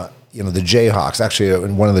 the Jayhawks.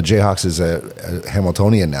 Actually, one of the Jayhawks is a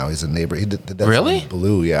Hamiltonian now. He's a neighbor. He did really?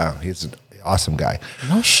 Blue, yeah. He's an awesome guy.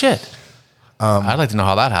 No shit. I'd like to know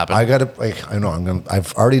how that happened.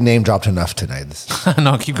 I've already name dropped enough tonight.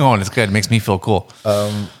 No, keep going. It's good. It makes me feel cool.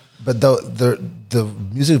 But the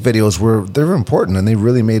music videos they're important, and they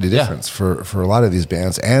really made a difference for a lot of these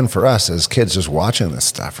bands, and for us as kids just watching this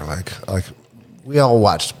stuff. We're like we all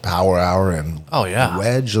watched Power Hour and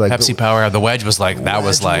Wedge, like Pepsi Power Hour. The Wedge was like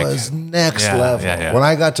was next level. Yeah. When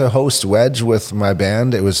I got to host Wedge with my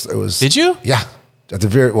band, it was. Did you? Yeah. It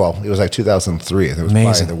was like 2003. It was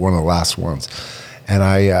amazing. Probably one of the last ones, and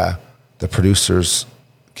the producers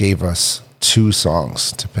gave us 2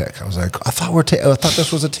 songs to pick. I was like, I thought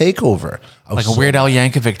this was a takeover. Like a Weird Al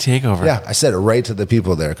Yankovic takeover. Yeah, I said it right to the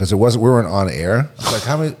people there because we weren't on air. I was like,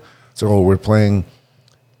 how many? So we're playing.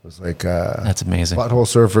 It was like that's amazing. Butthole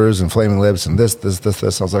Surfers and Flaming Lips and this.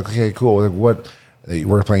 I was like, okay, cool. Like, what?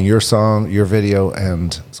 We're playing your song, your video,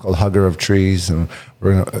 and it's called Hugger of Trees. And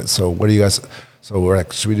so what do you guys? So we're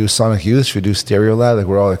like, should we do Sonic Youth? Should we do Stereo Lab? Like,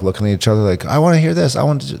 we're all like looking at each other, like, I want to hear this. I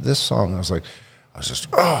want to do this song. And I was just,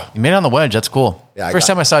 You made it on the Wedge. That's cool. Yeah, First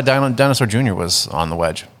time I saw Dinosaur Jr. was on the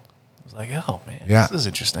Wedge. I was like, oh man, this is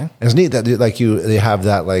interesting. It's neat that they have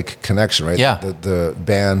that like connection, right? Yeah. The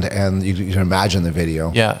band, and you can imagine the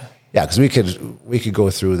video. Yeah. Yeah, because we could go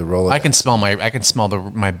through the roller. I can smell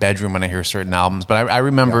my bedroom when I hear certain albums, but I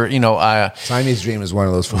remember Siamese Dream is one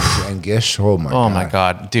of those films. And Gish, oh my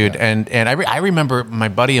god, dude, and I remember my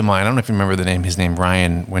buddy of mine. I don't know if you remember the name. His name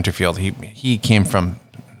Ryan Winterfield. He came from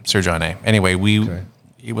Sir John A. Anyway,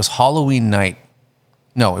 it was Halloween night.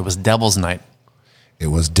 No, it was Devil's Night. It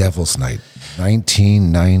was Devil's Night,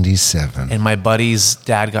 1997. And my buddy's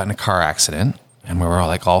dad got in a car accident, and we were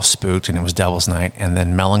all spooked, and it was Devil's Night. And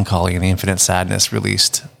then Melancholy and the Infinite Sadness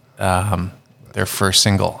released their first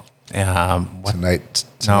single. Tonight.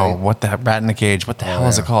 No, what the Rat in the Cage? What the hell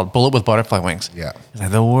is it called? Bullet with Butterfly Wings. Yeah. It's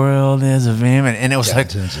like, the world is a vermin, and it was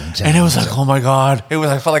oh my god! It was.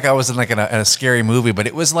 I felt like I was in a scary movie, but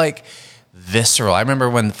it was like visceral. I remember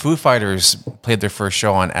when the Foo Fighters played their first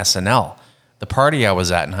show on SNL. The party I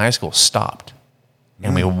was at in high school stopped,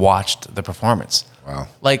 and we watched the performance. Wow!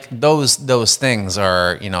 Like those things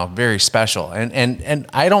are very special, and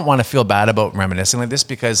I don't want to feel bad about reminiscing like this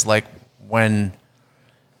because like when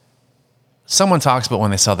someone talks about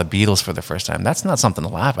when they saw the Beatles for the first time, that's not something to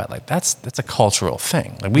laugh at. Like that's a cultural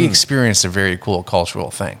thing. Like we experienced a very cool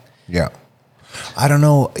cultural thing. Yeah. I don't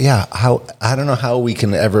know. Yeah. I don't know how we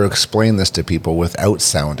can ever explain this to people without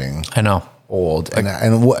sounding old. And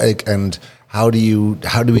how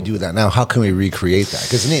do we do that now? How can we recreate that?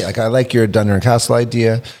 Because like I like your Dunder and Castle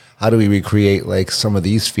idea. How do we recreate like some of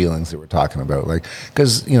these feelings that we're talking about? Like,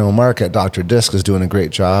 because Mark at Dr. Disc is doing a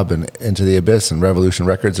great job, and Into the Abyss and Revolution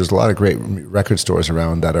Records. There's a lot of great record stores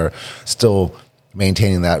around that are still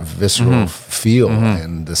maintaining that visceral feel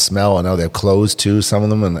and the smell. I know they've closed too, some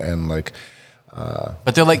of them, and like.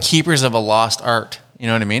 But they're like keepers of a lost art. You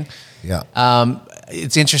know what I mean? Yeah.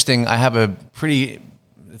 It's interesting. I have a pretty.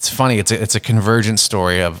 It's funny. It's a convergent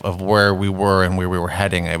story of where we were and where we were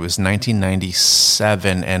heading. It was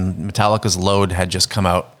 1997, and Metallica's Load had just come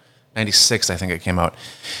out. 96, I think it came out.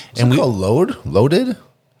 And we called Loaded,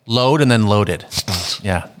 Load, and then Loaded.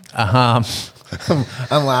 Yeah. I'm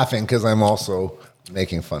laughing because I'm also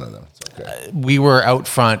making fun of them. It's okay. We were out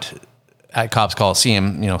front at Cops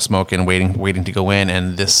Coliseum, smoking, waiting to go in,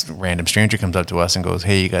 and this random stranger comes up to us and goes,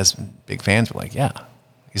 "Hey, you guys big fans?" We're like, "Yeah."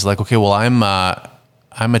 He's like, "Okay, well, I'm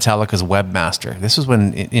Metallica's webmaster." This was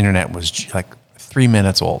when internet was like 3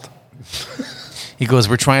 minutes old. He goes,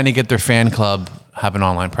 "We're trying to get their fan club have an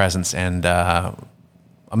online presence, and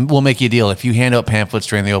we'll make you a deal. If you hand out pamphlets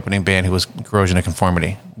during the opening band who was Corrosion of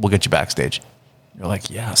Conformity, we'll get you backstage." You're like,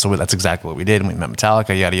 "Yeah." So that's exactly what we did. And we met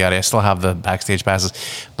Metallica, yada yada. I still have the backstage passes,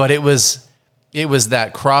 but it was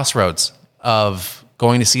that crossroads of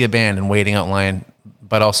going to see a band and waiting out line,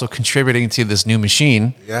 but also contributing to this new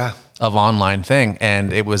machine of online thing.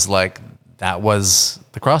 And it was like, that was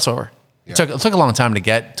the crossover. Yeah. It took a long time to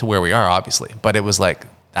get to where we are, obviously, but it was like,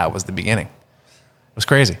 that was the beginning. It was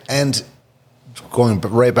crazy. And going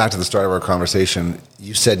right back to the start of our conversation,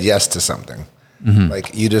 you said yes to something.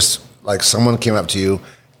 Like you just, like someone came up to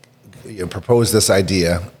you, proposed this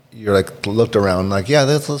idea. You're like, looked around like, yeah,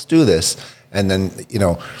 let's do this. And then,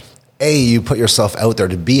 you put yourself out there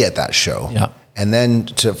to be at that show. Yeah. And then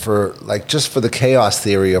for the chaos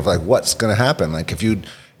theory of like what's going to happen. Like if you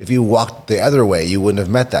walked the other way, you wouldn't have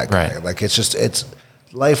met that guy. Right. Like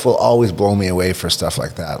life will always blow me away for stuff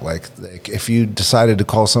like that. Like if you decided to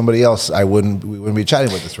call somebody else, we wouldn't be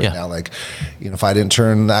chatting with this right now. Like, if I didn't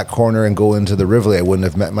turn that corner and go into the Rivoli, I wouldn't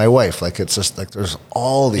have met my wife. Like it's just like there's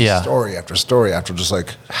all these story after story after just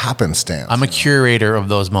like happenstance. I'm a curator of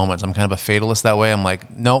those moments. I'm kind of a fatalist that way. I'm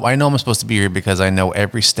like, no, I know I'm supposed to be here because I know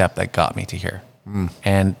every step that got me to here.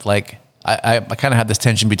 And like I kind of have this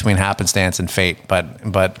tension between happenstance and fate, but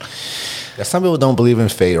yeah, some people don't believe in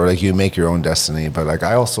fate or like you make your own destiny, but like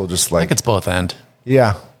I also just like, I think it's both end.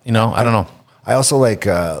 Yeah. I don't know. I also like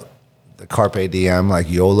the Carpe Diem, like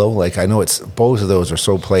YOLO. Like I know it's both of those are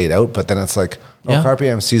so played out, but then it's like, Carpe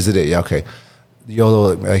Diem, seize the day. Yeah, okay.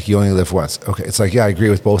 YOLO, like you only live once. Okay, it's like, yeah, I agree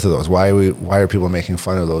with both of those. Why are people making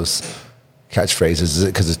fun of those catchphrases? Is it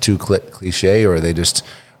because it's too cliche, or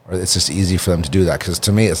it's just easy for them to do that? Because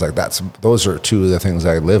to me, it's like those are two of the things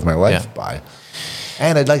I live my life by.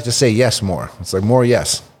 And I'd like to say yes more. It's like more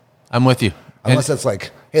yes. I'm with you. Unless it's like,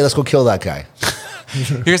 hey, let's go kill that guy.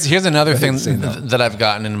 Here's another thing that I've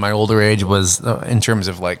gotten in my older age was in terms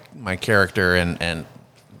of like my character and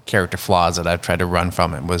character flaws that I've tried to run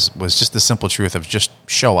from it was just the simple truth of just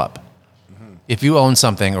show up. If you own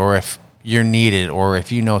something, or if you're needed, or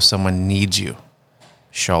if you know someone needs you,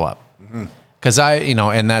 show up. Because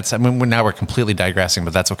now we're completely digressing,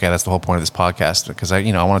 but that's okay. That's the whole point of this podcast, because I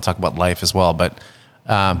want to talk about life as well. But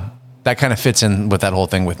that kind of fits in with that whole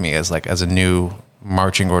thing with me as a new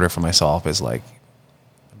marching order for myself is like,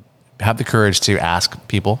 have the courage to ask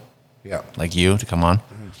people like you to come on,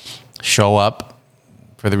 show up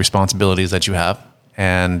for the responsibilities that you have,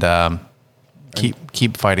 and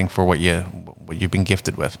keep fighting for what you've been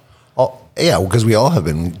gifted with. Oh, yeah, because we all have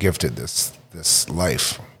been gifted this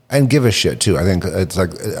life. And give a shit too. I think it's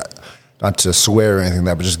like, not to swear or anything like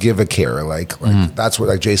that, but just give a care. Like that's what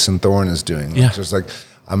like Jason Thorne is doing. Yeah. Just like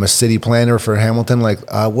I'm a city planner for Hamilton. Like,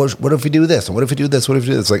 what if we do this? And what if we do this? What if we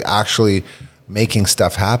do this? Like actually making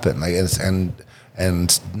stuff happen. Like,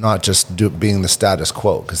 and not just being the status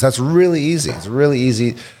quo, because that's really easy. It's really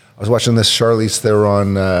easy. I was watching this Charlize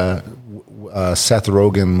Theron, Seth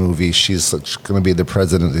Rogen movie. She's going to be the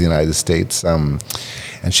president of the United States, and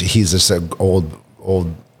he's just an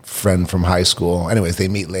old friend from high school. Anyways, they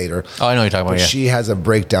meet later. Oh, I know what you're talking about. Yeah. She has a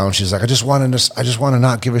breakdown. She's like, I just want to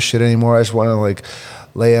not give a shit anymore. I just want to like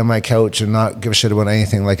lay on my couch and not give a shit about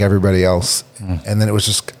anything like everybody else. And then it was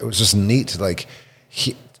just neat to like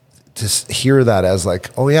to hear that as like,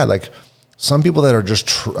 oh yeah, like some people that are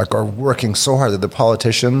just are working so hard, that the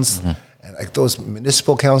politicians and like those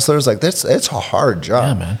municipal councillors, like it's a hard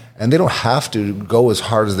job, man. And they don't have to go as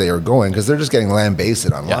hard as they are going, because they're just getting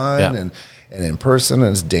lambasted online and in person,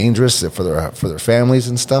 and it's dangerous for their families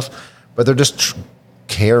and stuff. But they're just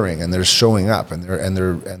caring, and they're showing up, and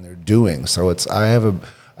they're doing. So I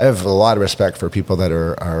have a lot of respect for people that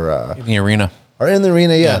are in the arena. Are in the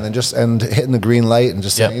arena, and then and hitting the green light and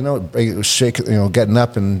just saying, getting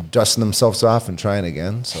up and dusting themselves off and trying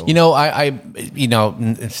again. So I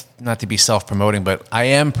it's not to be self-promoting, but I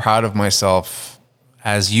am proud of myself,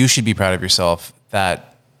 as you should be proud of yourself,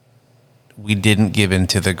 that we didn't give in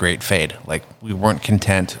to the great fade. Like, we weren't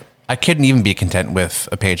content. I couldn't even be content with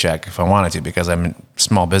a paycheck if I wanted to, because I'm a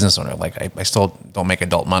small business owner. Like, I still don't make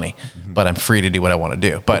adult money, but I'm free to do what I want to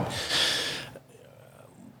do. But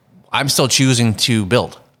I'm still choosing to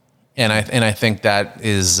build, and I think that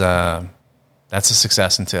is that's a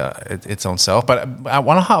success into its own self. But I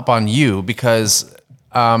want to hop on you, because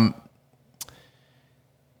I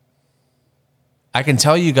can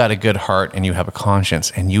tell you got a good heart and you have a conscience,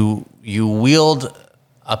 and you wield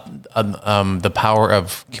the power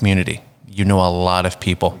of community. You know a lot of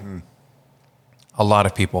people,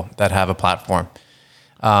 that have a platform.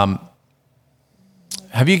 Have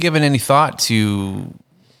you given any thought to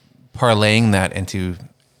parlaying that into,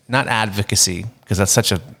 not advocacy, because that's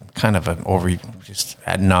such a kind of an just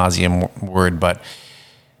ad nauseum word, but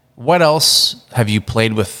what else have you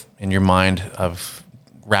played with in your mind of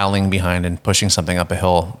rallying behind and pushing something up a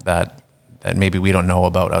hill that maybe we don't know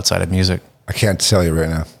about outside of music? I can't tell you right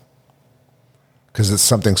now, because it's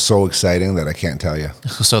something so exciting that I can't tell you.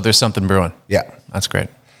 So there's something brewing. Yeah, that's great.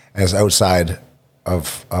 And it's outside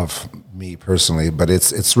of me personally, but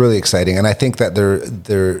it's really exciting, and I think that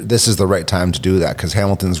this is the right time to do that, because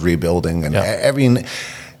Hamilton's rebuilding, and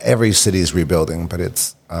every city is rebuilding. But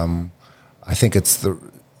it's I think it's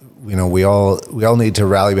we all need to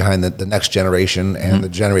rally behind the next generation and the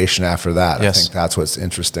generation after that. Yes. I think that's what's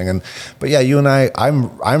interesting. But yeah, you and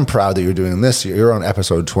I'm proud that you're doing this. You're on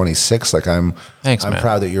episode 26. Like Thanks, I'm man.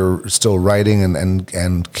 proud that you're still writing and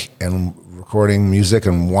recording music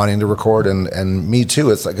and wanting to record, and me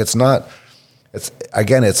too. It's like, it's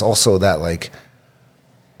also that like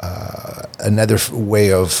another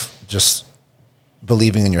way of just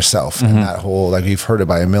believing in yourself, and that whole, like, you've heard it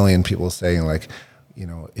by a million people saying, like,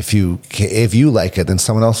 if you like it, then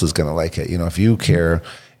someone else is going to like it. If you care,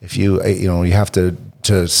 you have to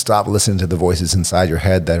stop listening to the voices inside your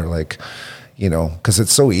head that are like, because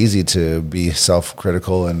it's so easy to be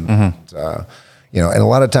self-critical and and a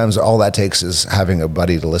lot of times all that takes is having a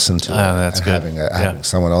buddy to listen to, that's good. Having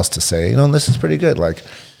someone else to say, this is pretty good. Like,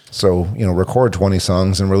 so, record 20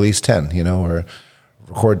 songs and release 10, or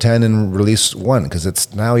record 10 and release 1, because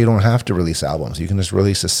it's now you don't have to release albums. You can just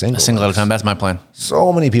release a single. At a time. That's my plan.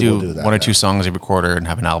 So many people do that. 1 or 2 songs every quarter and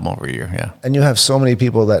have an album over a year. Yeah. And you have so many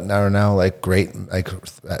people that are now like great, like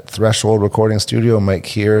at Threshold Recording Studio, Mike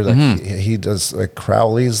here, like he does, like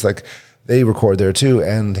Crowley's, like they record there too.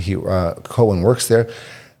 And Cohen works there.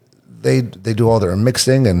 They do all their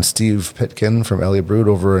mixing, and Steve Pitkin from Elliott Brood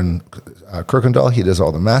over in Kirkendall, he does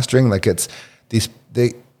all the mastering. Like, it's these,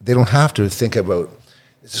 they don't have to think about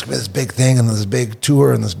this big thing and this big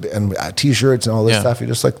tour and t-shirts and all this stuff. You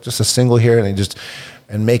just a single here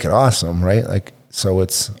and make it awesome, right? Like, so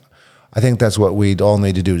I think that's what we all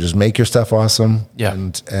need to do. Just make your stuff awesome,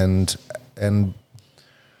 and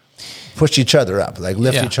push each other up, like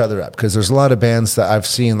lift each other up. Because there's a lot of bands that I've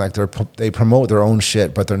seen, like they promote their own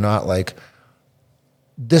shit, but they're not like,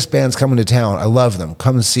 this band's coming to town, I love them,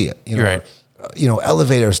 come and see it. You're right.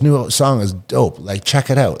 Elevator's new song is dope. Like,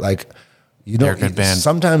 check it out. Like, they're a good band.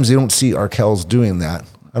 Sometimes you don't see Arkells doing that.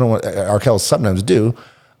 Arkells sometimes do,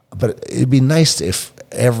 but it'd be nice if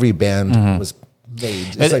every band was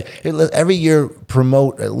made. It's like every year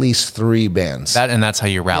promote at least 3 bands. And that's how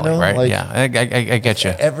you rally, right? Like, I get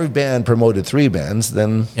you. Every band promoted 3 bands,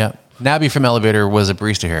 then Nabby from Elevator was a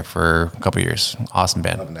barista here for a couple of years. Awesome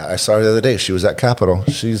band. I saw her the other day. She was at Capitol.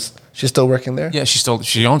 She's still working there? Yeah,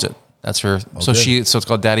 she owns it. That's her. Oh, So good. so it's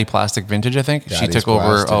called Daddy Plastic Vintage, I think. She Daddy's took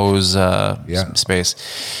over Plastic. O's space.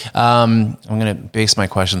 I'm going to base my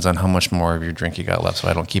questions on how much more of your drink you got left so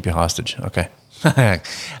I don't keep you hostage. Okay.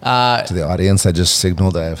 To the audience, I just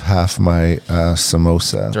signaled I have half my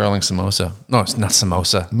samosa. Darling samosa. No, it's not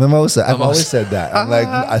samosa. Mimosa. I've always said that.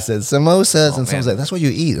 I said samosas, and someone's man. like, "That's what you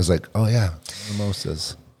eat." I was like, "Oh yeah,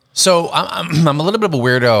 mimosas." So I'm a little bit of a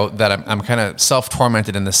weirdo that I'm kind of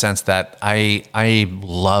self-tormented in the sense that I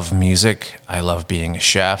love music. I love being a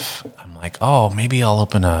chef. I'm like, oh, maybe I'll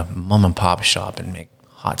open a mom and pop shop and make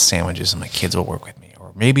hot sandwiches and my kids will work with me.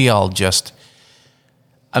 Or maybe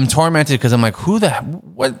I'm tormented because I'm like,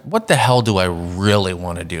 what the hell do I really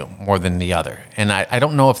want to do more than the other? And I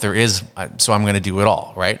don't know if there is, so I'm going to do it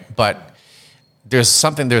all, right? But there's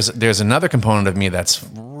another component of me that's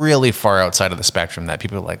really far outside of the spectrum that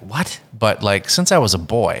people are like, what? But like, since I was a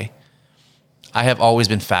boy, I have always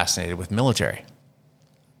been fascinated with military.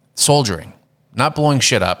 Soldiering. Not blowing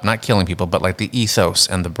shit up, not killing people, but like the ethos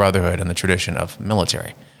and the brotherhood and the tradition of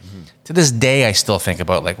military. To this day, I still think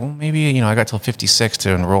about like, well, maybe, I got till 56 to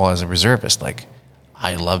enroll as a reservist. Like,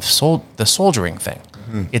 I love the soldiering thing.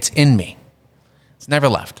 Mm-hmm. It's in me. It's never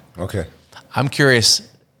left. Okay. I'm curious,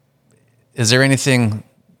 is there anything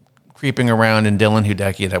creeping around in Dill and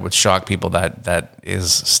Hudecki that would shock people that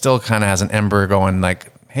is still kind of has an ember going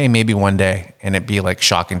like, hey, maybe one day, and it be like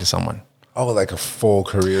shocking to someone? Oh, like a full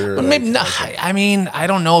career? But maybe not. I mean, I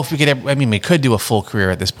don't know if we could ever, we could do a full career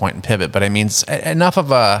at this point and pivot, but I mean, enough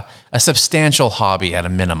of a substantial hobby at a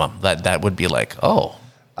minimum that would be like, oh.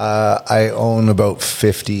 I own about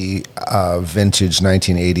 50 vintage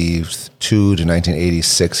 1982 to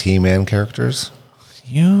 1986 He-Man characters.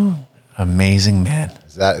 You amazing man.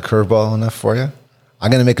 Is that a curveball enough for you? I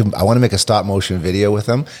want to make a stop motion video with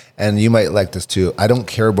them, and you might like this too. I don't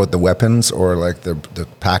care about the weapons or like the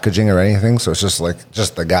packaging or anything, so it's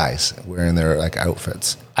just the guys wearing their like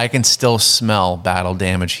outfits. I can still smell battle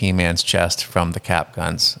damage He-Man's chest from the cap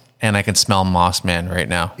guns, and I can smell Moss Man right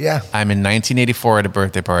now. Yeah. I'm in 1984 at a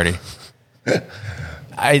birthday party.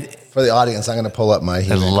 For the audience, I'm going to pull up my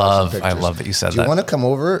He-Man pictures. I love that you said that. Do you want to come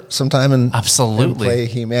over sometime and absolutely and play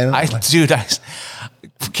He-Man?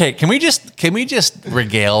 Okay, can we just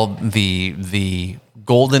regale the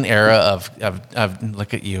golden era of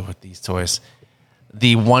look at you with these toys,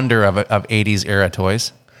 the wonder of 80s era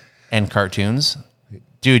toys and cartoons,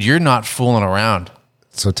 dude. You're not fooling around.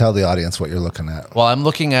 So tell the audience what you're looking at. Well, I'm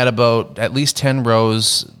looking at about at least 10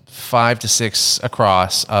 rows, 5 to 6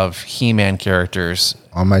 across of He-Man characters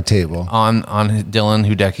on my table, on Dylan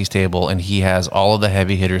Hudecki's table, and he has all of the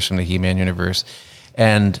heavy hitters from the He-Man universe,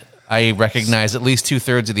 and I recognize at least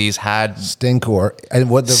 2/3 of these had Stinkor. And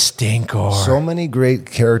Stinkor. So many great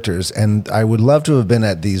characters. And I would love to have been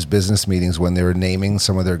at these business meetings when they were naming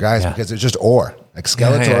some of their guys because it's just ore. Like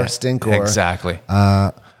Skeletor, Stinkor. Exactly.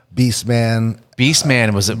 Beastman.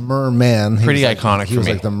 Beastman was a Merman. Pretty iconic for me. He was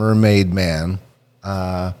like the mermaid man.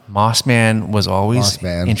 Mossman was always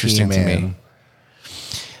interesting to me.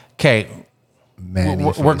 Okay.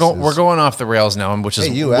 We're going off the rails now, which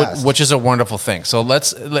is a wonderful thing. So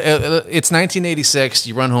it's 1986.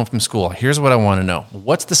 You run home from school. Here's what I want to know: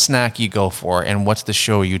 what's the snack you go for, and what's the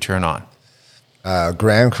show you turn on?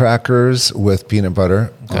 Graham crackers with peanut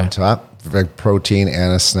butter on top, like protein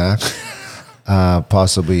and a snack.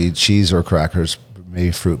 Possibly cheese or crackers,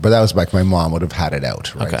 maybe fruit. But that was like my mom would have had it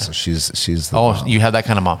out, right? Okay. So she's the mom. You had that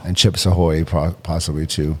kind of mom. And Chips Ahoy possibly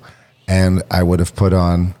too. And I would have put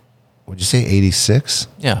on. Would you say 86?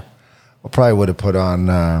 Yeah. I probably would have put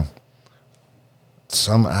on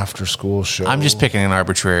some after-school show. I'm just picking an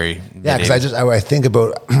arbitrary. Yeah, because I think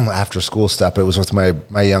about after-school stuff. But it was with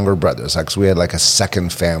my younger brothers. Like, so we had like a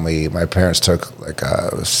second family. My parents took like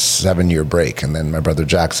a 7-year break, and then my brother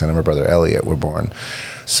Jackson and my brother Elliot were born.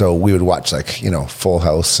 So we would watch like Full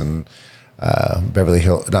House and Beverly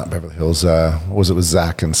Hills. Not Beverly Hills. What was it with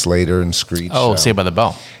Zach and Slater and Screech? Oh, Saved by the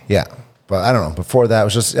Bell. Yeah. But I don't know. Before that, it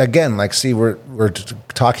was just, again, like, see, we're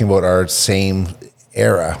talking about our same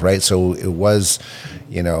era, right? So it was,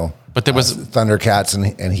 but there was Thundercats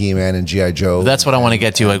and He-Man and G.I. Joe. That's what I want to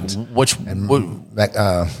get to.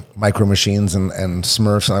 Micro Machines and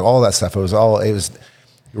Smurfs and like all that stuff.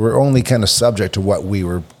 We're only kind of subject to what we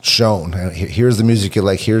were shown. And here's the music you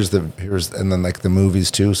like. Here's and then like the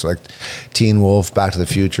movies too. So like Teen Wolf, Back to the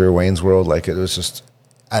Future, Wayne's World. Like it was just,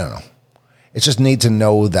 I don't know. It's just neat to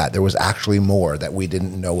know that there was actually more that we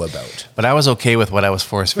didn't know about. But I was okay with what I was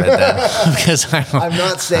force fed then, because I'm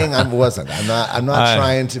not saying I wasn't. I'm not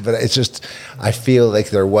trying to. But it's just I feel like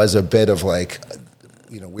there was a bit of like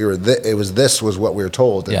this was what we were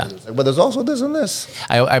told. And Yeah. it was like, but there's also this and this.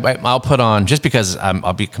 I'll put on, just because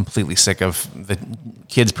I'll be completely sick of the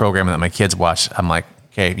kids programming that my kids watch. I'm like,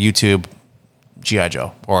 okay, YouTube, G.I.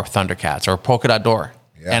 Joe or Thundercats or Polka Dot Door.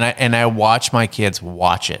 Yeah. And I watch my kids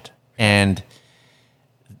watch it, and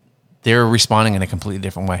they're responding in a completely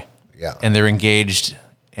different way. Yeah. And they're engaged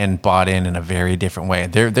and bought in a very different way.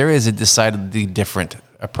 There is a decidedly different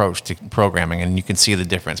approach to programming, and you can see the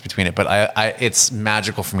difference between it. But it's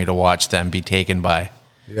magical for me to watch them be taken by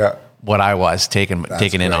what I was taken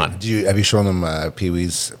in on. Have you shown them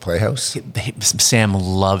Pee-wee's Playhouse? Sam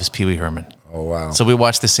loves Pee Wee Herman. Oh wow! So we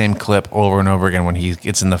watch the same clip over and over again when he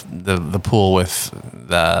gets in the pool with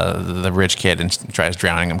the rich kid and tries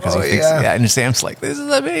drowning him because he thinks and Sam's like, "This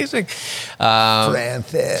is amazing."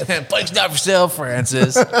 Francis, bike's not for sale,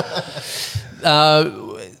 Francis.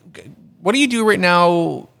 What do you do right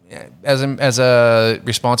now as a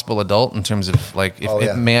responsible adult in terms of like?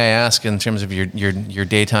 May I ask, in terms of your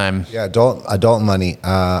daytime? Yeah, adult money.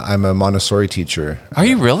 I'm a Montessori teacher. Are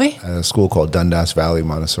you really? At a school called Dundas Valley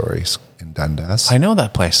Montessori in Dundas. I know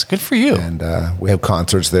that place. Good for you. And we have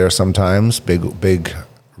concerts there sometimes, big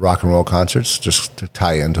rock and roll concerts, just to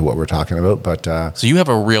tie into what we're talking about. But so you have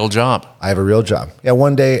a real job. I have a real job. Yeah,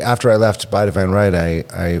 one day after I left Bida Van Wright,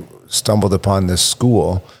 I stumbled upon this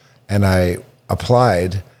school, and I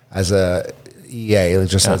applied as a EA,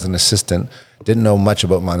 just as an assistant. Didn't know much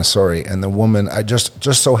about Montessori, and the woman, I just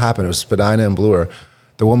so happened, it was Spadina and Bloor,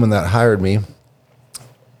 the woman that hired me,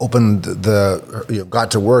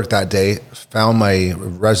 got to work that day, found my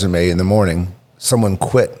resume in the morning. Someone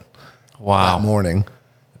quit that morning,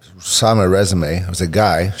 saw my resume. It was a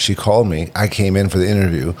guy. She called me. I came in for the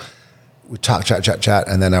interview. We talked, chat,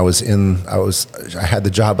 and then I had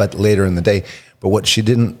the job later in the day. But what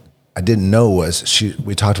I didn't know was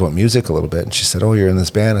we talked about music a little bit, and she said, "Oh, you're in this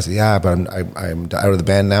band?" I said, "Yeah, but I'm out of the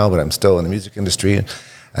band now, but I'm still in the music industry."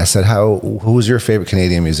 I said, "Who's your favorite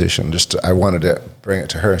Canadian musician?" I wanted to bring it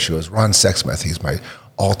to her. She goes, "Ron Sexsmith. He's my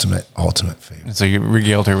ultimate favorite." So you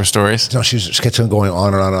regaled her with stories? No, she kept on going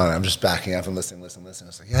on and on and on. I'm just backing up and listening. I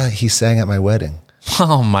was like, "Yeah, he sang at my wedding."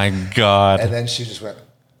 Oh my God! And then she just went,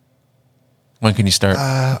 "When can you start?"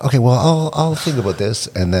 Okay, well, I'll think about this.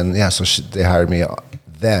 And then so they hired me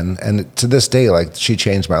then, and to this day, like, she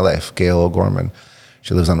changed my life. Gail O'Gorman.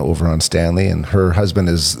 She lives over on Stanley, and her husband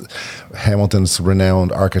is Hamilton's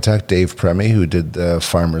renowned architect, Dave Premy, who did the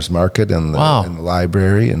Farmers Market and the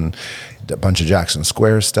library and a bunch of Jackson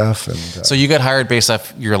Square stuff. And so you got hired based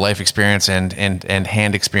off your life experience and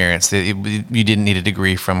hand experience. You didn't need a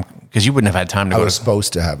degree because you wouldn't have had time to go. I was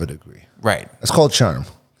supposed to have a degree. Right. It's called charm.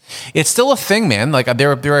 It's still a thing, man. Like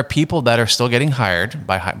there are people that are still getting hired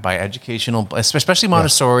by educational, especially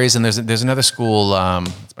Montessori's, and there's another school.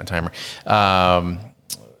 It's my timer.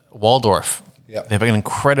 Waldorf. Yeah. They have an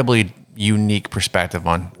incredibly unique perspective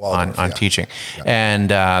on teaching, and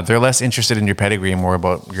they're less interested in your pedigree and more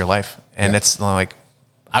about your life. And it's like,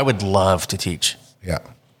 I would love to teach. Yeah,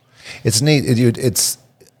 it's neat. It's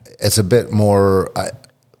a bit more.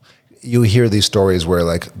 You hear these stories where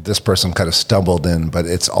like this person kind of stumbled in, but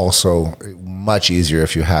it's also much easier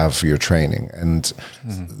if you have your training. And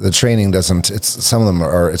the training doesn't. Some of them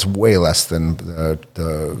are. It's way less than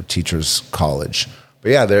the teacher's college. But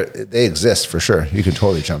yeah, they exist for sure. You can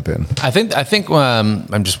totally jump in. I think. I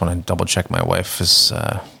just want to double check. My wife is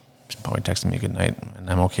probably texting me good night, and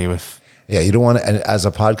I'm okay with. Yeah, you don't want to, as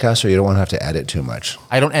a podcaster, you don't want to have to edit too much.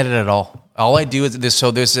 I don't edit at all. All I do is this. So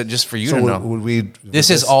there's just for you to know. This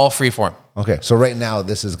is all freeform. Okay, so right now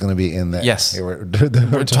this is going to be in there. Yes.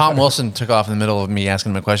 Tom Wilson took off in the middle of me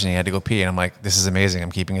asking him a question. He had to go pee, and I'm like, "This is amazing.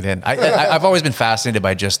 I'm keeping it in." I've always been fascinated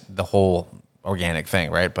by just the whole organic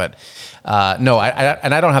thing, right? But no,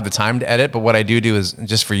 I don't have the time to edit. But what I do is,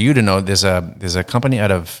 just for you to know, there's a company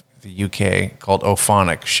out of the UK called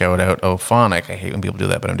Ophonic. Shout out Ophonic. I hate when people do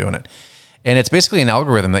that, but I'm doing it. And it's basically an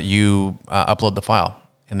algorithm that you upload the file,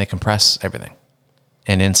 and they compress everything.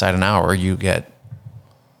 And inside an hour, you get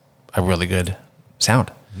a really good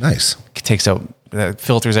sound. Nice. It takes out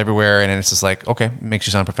filters everywhere, and it's just like, okay, makes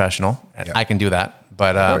you sound professional. And I can do that.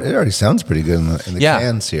 But it already sounds pretty good in the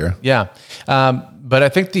cans here. Yeah. But I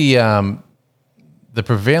think the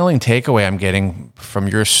prevailing takeaway I'm getting from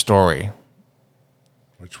your story.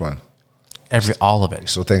 Which one? All of it.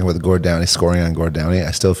 So thinking with Gord Downey, scoring on Gord Downey,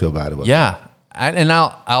 I still feel bad about it. Yeah.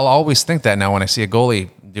 I'll always think that now when I see a goalie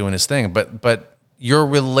doing his thing. But your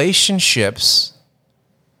relationships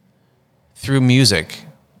through music,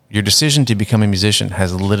 your decision to become a musician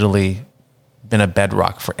has literally been a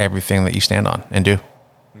bedrock for everything that you stand on and do.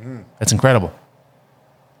 Mm-hmm. That's incredible.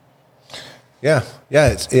 Yeah.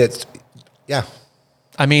 It's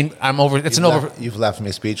I mean, You've left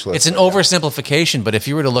me speechless. It's an oversimplification, but if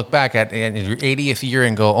you were to look back at your 80th year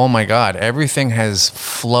and go, oh my God, everything has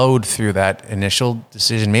flowed through that initial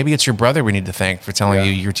decision. Maybe it's your brother we need to thank for telling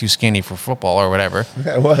you you're too skinny for football or whatever.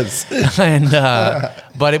 I was.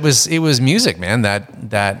 But it was music, man,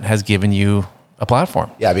 that has given you a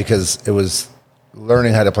platform. Yeah, because it was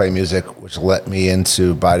learning how to play music, which led me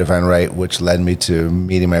into By Divine Right, which led me to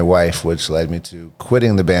meeting my wife, which led me to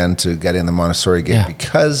quitting the band to getting the Montessori gig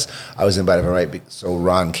because I was in By Divine Right. So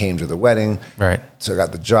Ron came to the wedding. Right. So I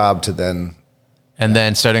got the job to then... And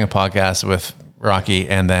then starting a podcast with Rocky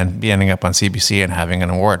and then ending up on CBC and having an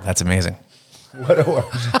award. That's amazing. What award?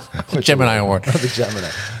 Gemini award. Oh, the Gemini.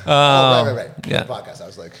 Right. Yeah. The podcast. I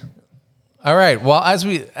was like... All right. Well, as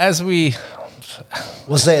we...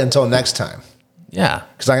 We'll say until next time. Yeah,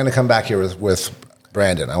 because I'm going to come back here with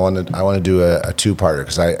Brandon. I want to do a two-parter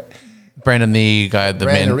because Brandon, the guy,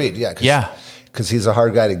 Brandon Reed, because he's a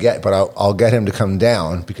hard guy to get, but I'll get him to come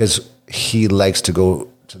down because he likes to go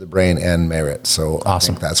to the Brain and Merit. So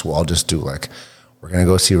awesome. I think that's what I'll just do. Like, we're going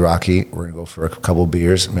to go see Rocky. We're going to go for a couple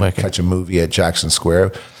beers. I'm going to catch a movie at Jackson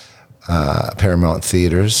Square, Paramount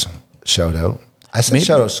Theaters. Shout out. I said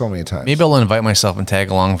shout out so many times. Maybe I'll invite myself and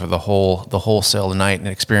tag along for the wholesale night and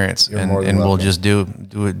experience, and we'll just do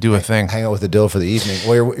a thing. Hang out with the Dill for the evening.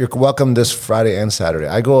 Well, you're welcome this Friday and Saturday.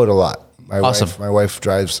 I go out a lot. My wife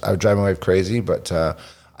drives. I drive my wife crazy, but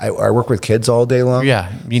I work with kids all day long.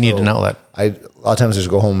 Yeah, you need an outlet. A lot of times I just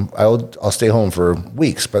go home. I'll stay home for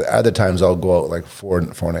weeks, but other times I'll go out like four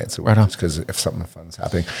nights a week because if something fun's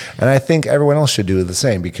happening, and I think everyone else should do the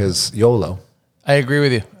same because YOLO. I agree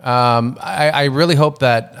with you. I really hope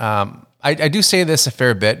that I do say this a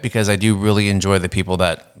fair bit because I do really enjoy the people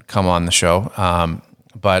that come on the show.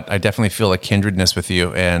 But I definitely feel a kindredness with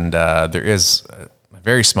you, and there is a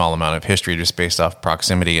very small amount of history just based off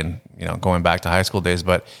proximity and going back to high school days.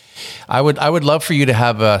 But I would love for you to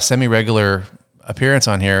have a semi-regular appearance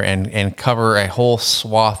on here and cover a whole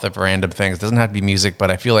swath of random things. It doesn't have to be music, but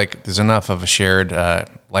I feel like there's enough of a shared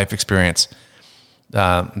life experience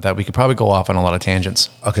that we could probably go off on a lot of tangents.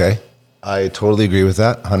 Okay. I totally agree with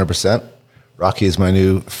that, 100%. Rocky is my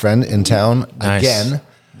new friend in town again.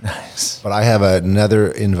 Nice. But I have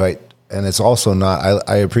another invite, and it's also not,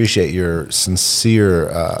 I appreciate your sincere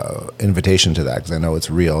invitation to that because I know it's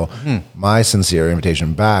real. Mm-hmm. My sincere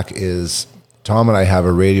invitation back is Tom and I have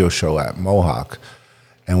a radio show at Mohawk,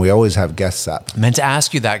 and we always have guests up. I meant to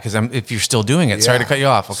ask you that because if you're still doing it. Sorry to cut you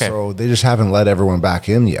off. Okay. So they just haven't let everyone back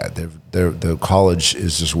in yet. The college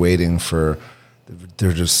is just waiting for.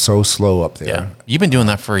 They're just so slow up there. Yeah, you've been doing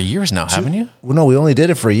that for years now, haven't you? Well, no, we only did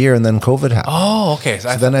it for a year, and then COVID happened. Oh, okay.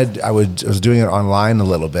 So then I was doing it online a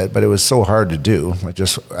little bit, but it was so hard to do. Like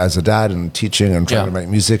just as a dad and teaching and trying to make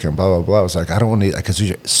music and blah blah blah. I was like, I don't want to because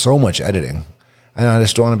there's so much editing. And I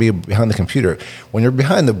just don't want to be behind the computer. When you're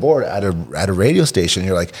behind the board at a radio station,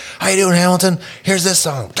 you're like, "How you doing, Hamilton? Here's this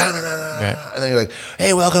song." Right. And then you're like,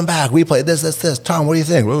 "Hey, welcome back. We played this. Tom, what do you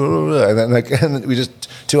think?" And then we just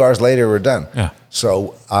 2 hours later we're done. Yeah.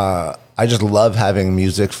 So I just love having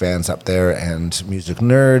music fans up there and music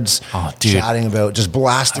nerds chatting about just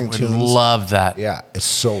blasting tunes. Love that. Yeah, it's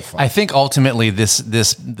so fun. I think ultimately this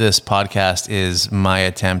podcast is my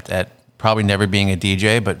attempt at probably never being a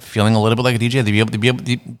DJ, but feeling a little bit like a DJ,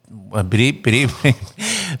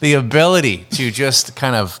 the ability to just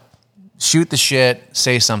kind of shoot the shit,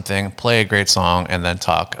 say something, play a great song, and then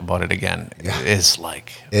talk about it again is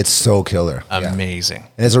like it's so killer, amazing.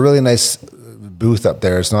 And it's a really nice booth up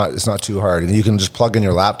there. It's not too hard, and you can just plug in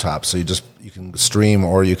your laptop, so you can stream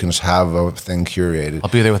or you can just have a thing curated.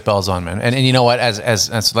 I'll be there with bells on, man. And you know what?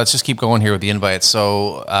 As let's just keep going here with the invites.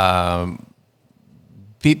 So.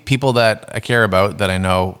 People that I care about, that I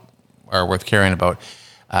know are worth caring about,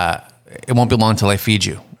 it won't be long till I feed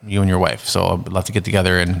you and your wife. So I'd love to get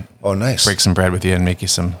together and break some bread with you and make you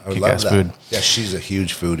some kick-ass food. Yeah, she's a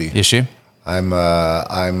huge foodie. Is she?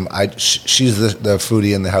 She's the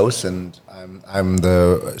foodie in the house, and I'm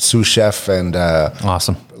the sous chef and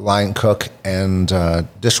awesome line cook and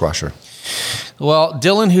dishwasher. Well,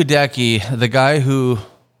 Dylan Hudecki, the guy who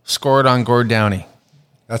scored on Gord Downey.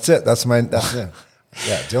 That's it. That's it.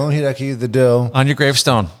 Yeah, Dylan Hudecki, the Dill. On your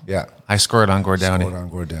gravestone. Yeah. I scored on Gord Downey.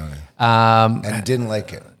 And didn't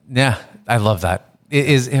like it. Yeah, I love that.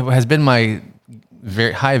 It has been my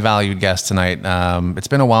very high valued guest tonight. It's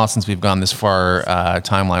been a while since we've gone this far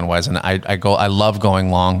timeline wise, and I love going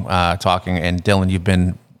long talking. And Dylan, you've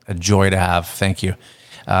been a joy to have. Thank you.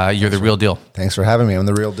 You're the real deal. Thanks for having me. I'm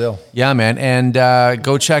the real deal. Yeah, man. And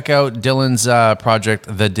go check out Dylan's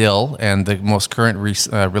project, The Dill, and the most current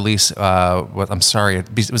release.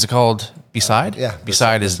 Was it called B-Side? Yeah.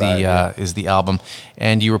 B-Side is the album.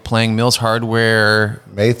 And you were playing Mills Hardware.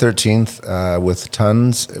 May 13th with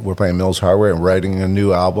Tons. We're playing Mills Hardware and writing a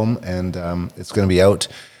new album. And it's going to be out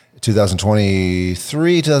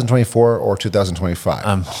 2023, 2024, or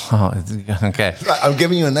 2025. Okay. I'm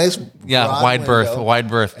giving you a nice wide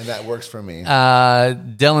berth. And that works for me.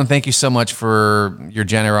 Dylan, thank you so much for your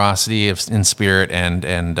generosity in spirit,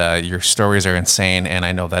 and your stories are insane. And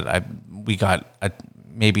I know that we got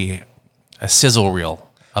maybe a sizzle reel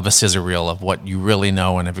of what you really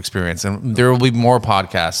know and have experienced. And there will be more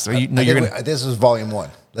podcasts. This is volume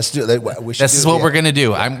 1. Let's do it. This is what we're gonna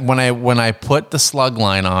do. When I put the slug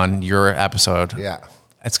line on your episode,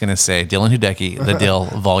 it's gonna say Dylan Hudecki, The Dill,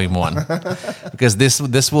 Volume 1, because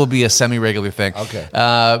this will be a semi-regular thing. Okay.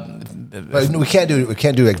 But we can't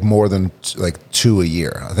do like more than like 2 a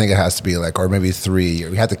year. I think it has to be or maybe 3 a year.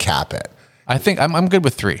 We have to cap it. I think I'm good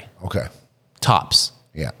with 3. Okay. Tops.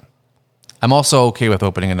 Yeah. I'm also okay with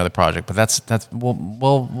opening another project, but that's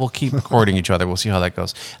we'll keep recording each other. We'll see how that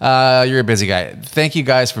goes. You're a busy guy. Thank you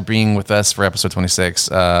guys for being with us for episode 26.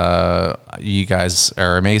 You guys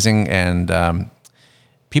are amazing, and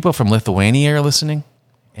people from Lithuania are listening,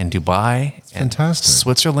 and Dubai, and fantastic.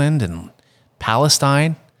 Switzerland, and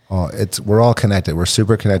Palestine. Oh, we're all connected. We're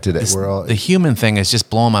super connected. The human thing is just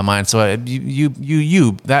blowing my mind. So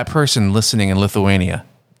you that person listening in Lithuania.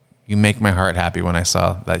 You make my heart happy when I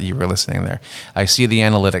saw that you were listening there. I see the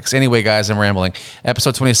analytics. Anyway, guys, I'm rambling.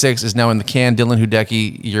 Episode 26 is now in the can. Dylan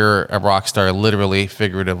Hudecki, you're a rock star, literally,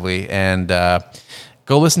 figuratively. And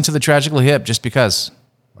go listen to The Tragically Hip just because.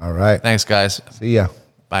 All right. Thanks, guys. See ya.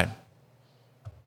 Bye.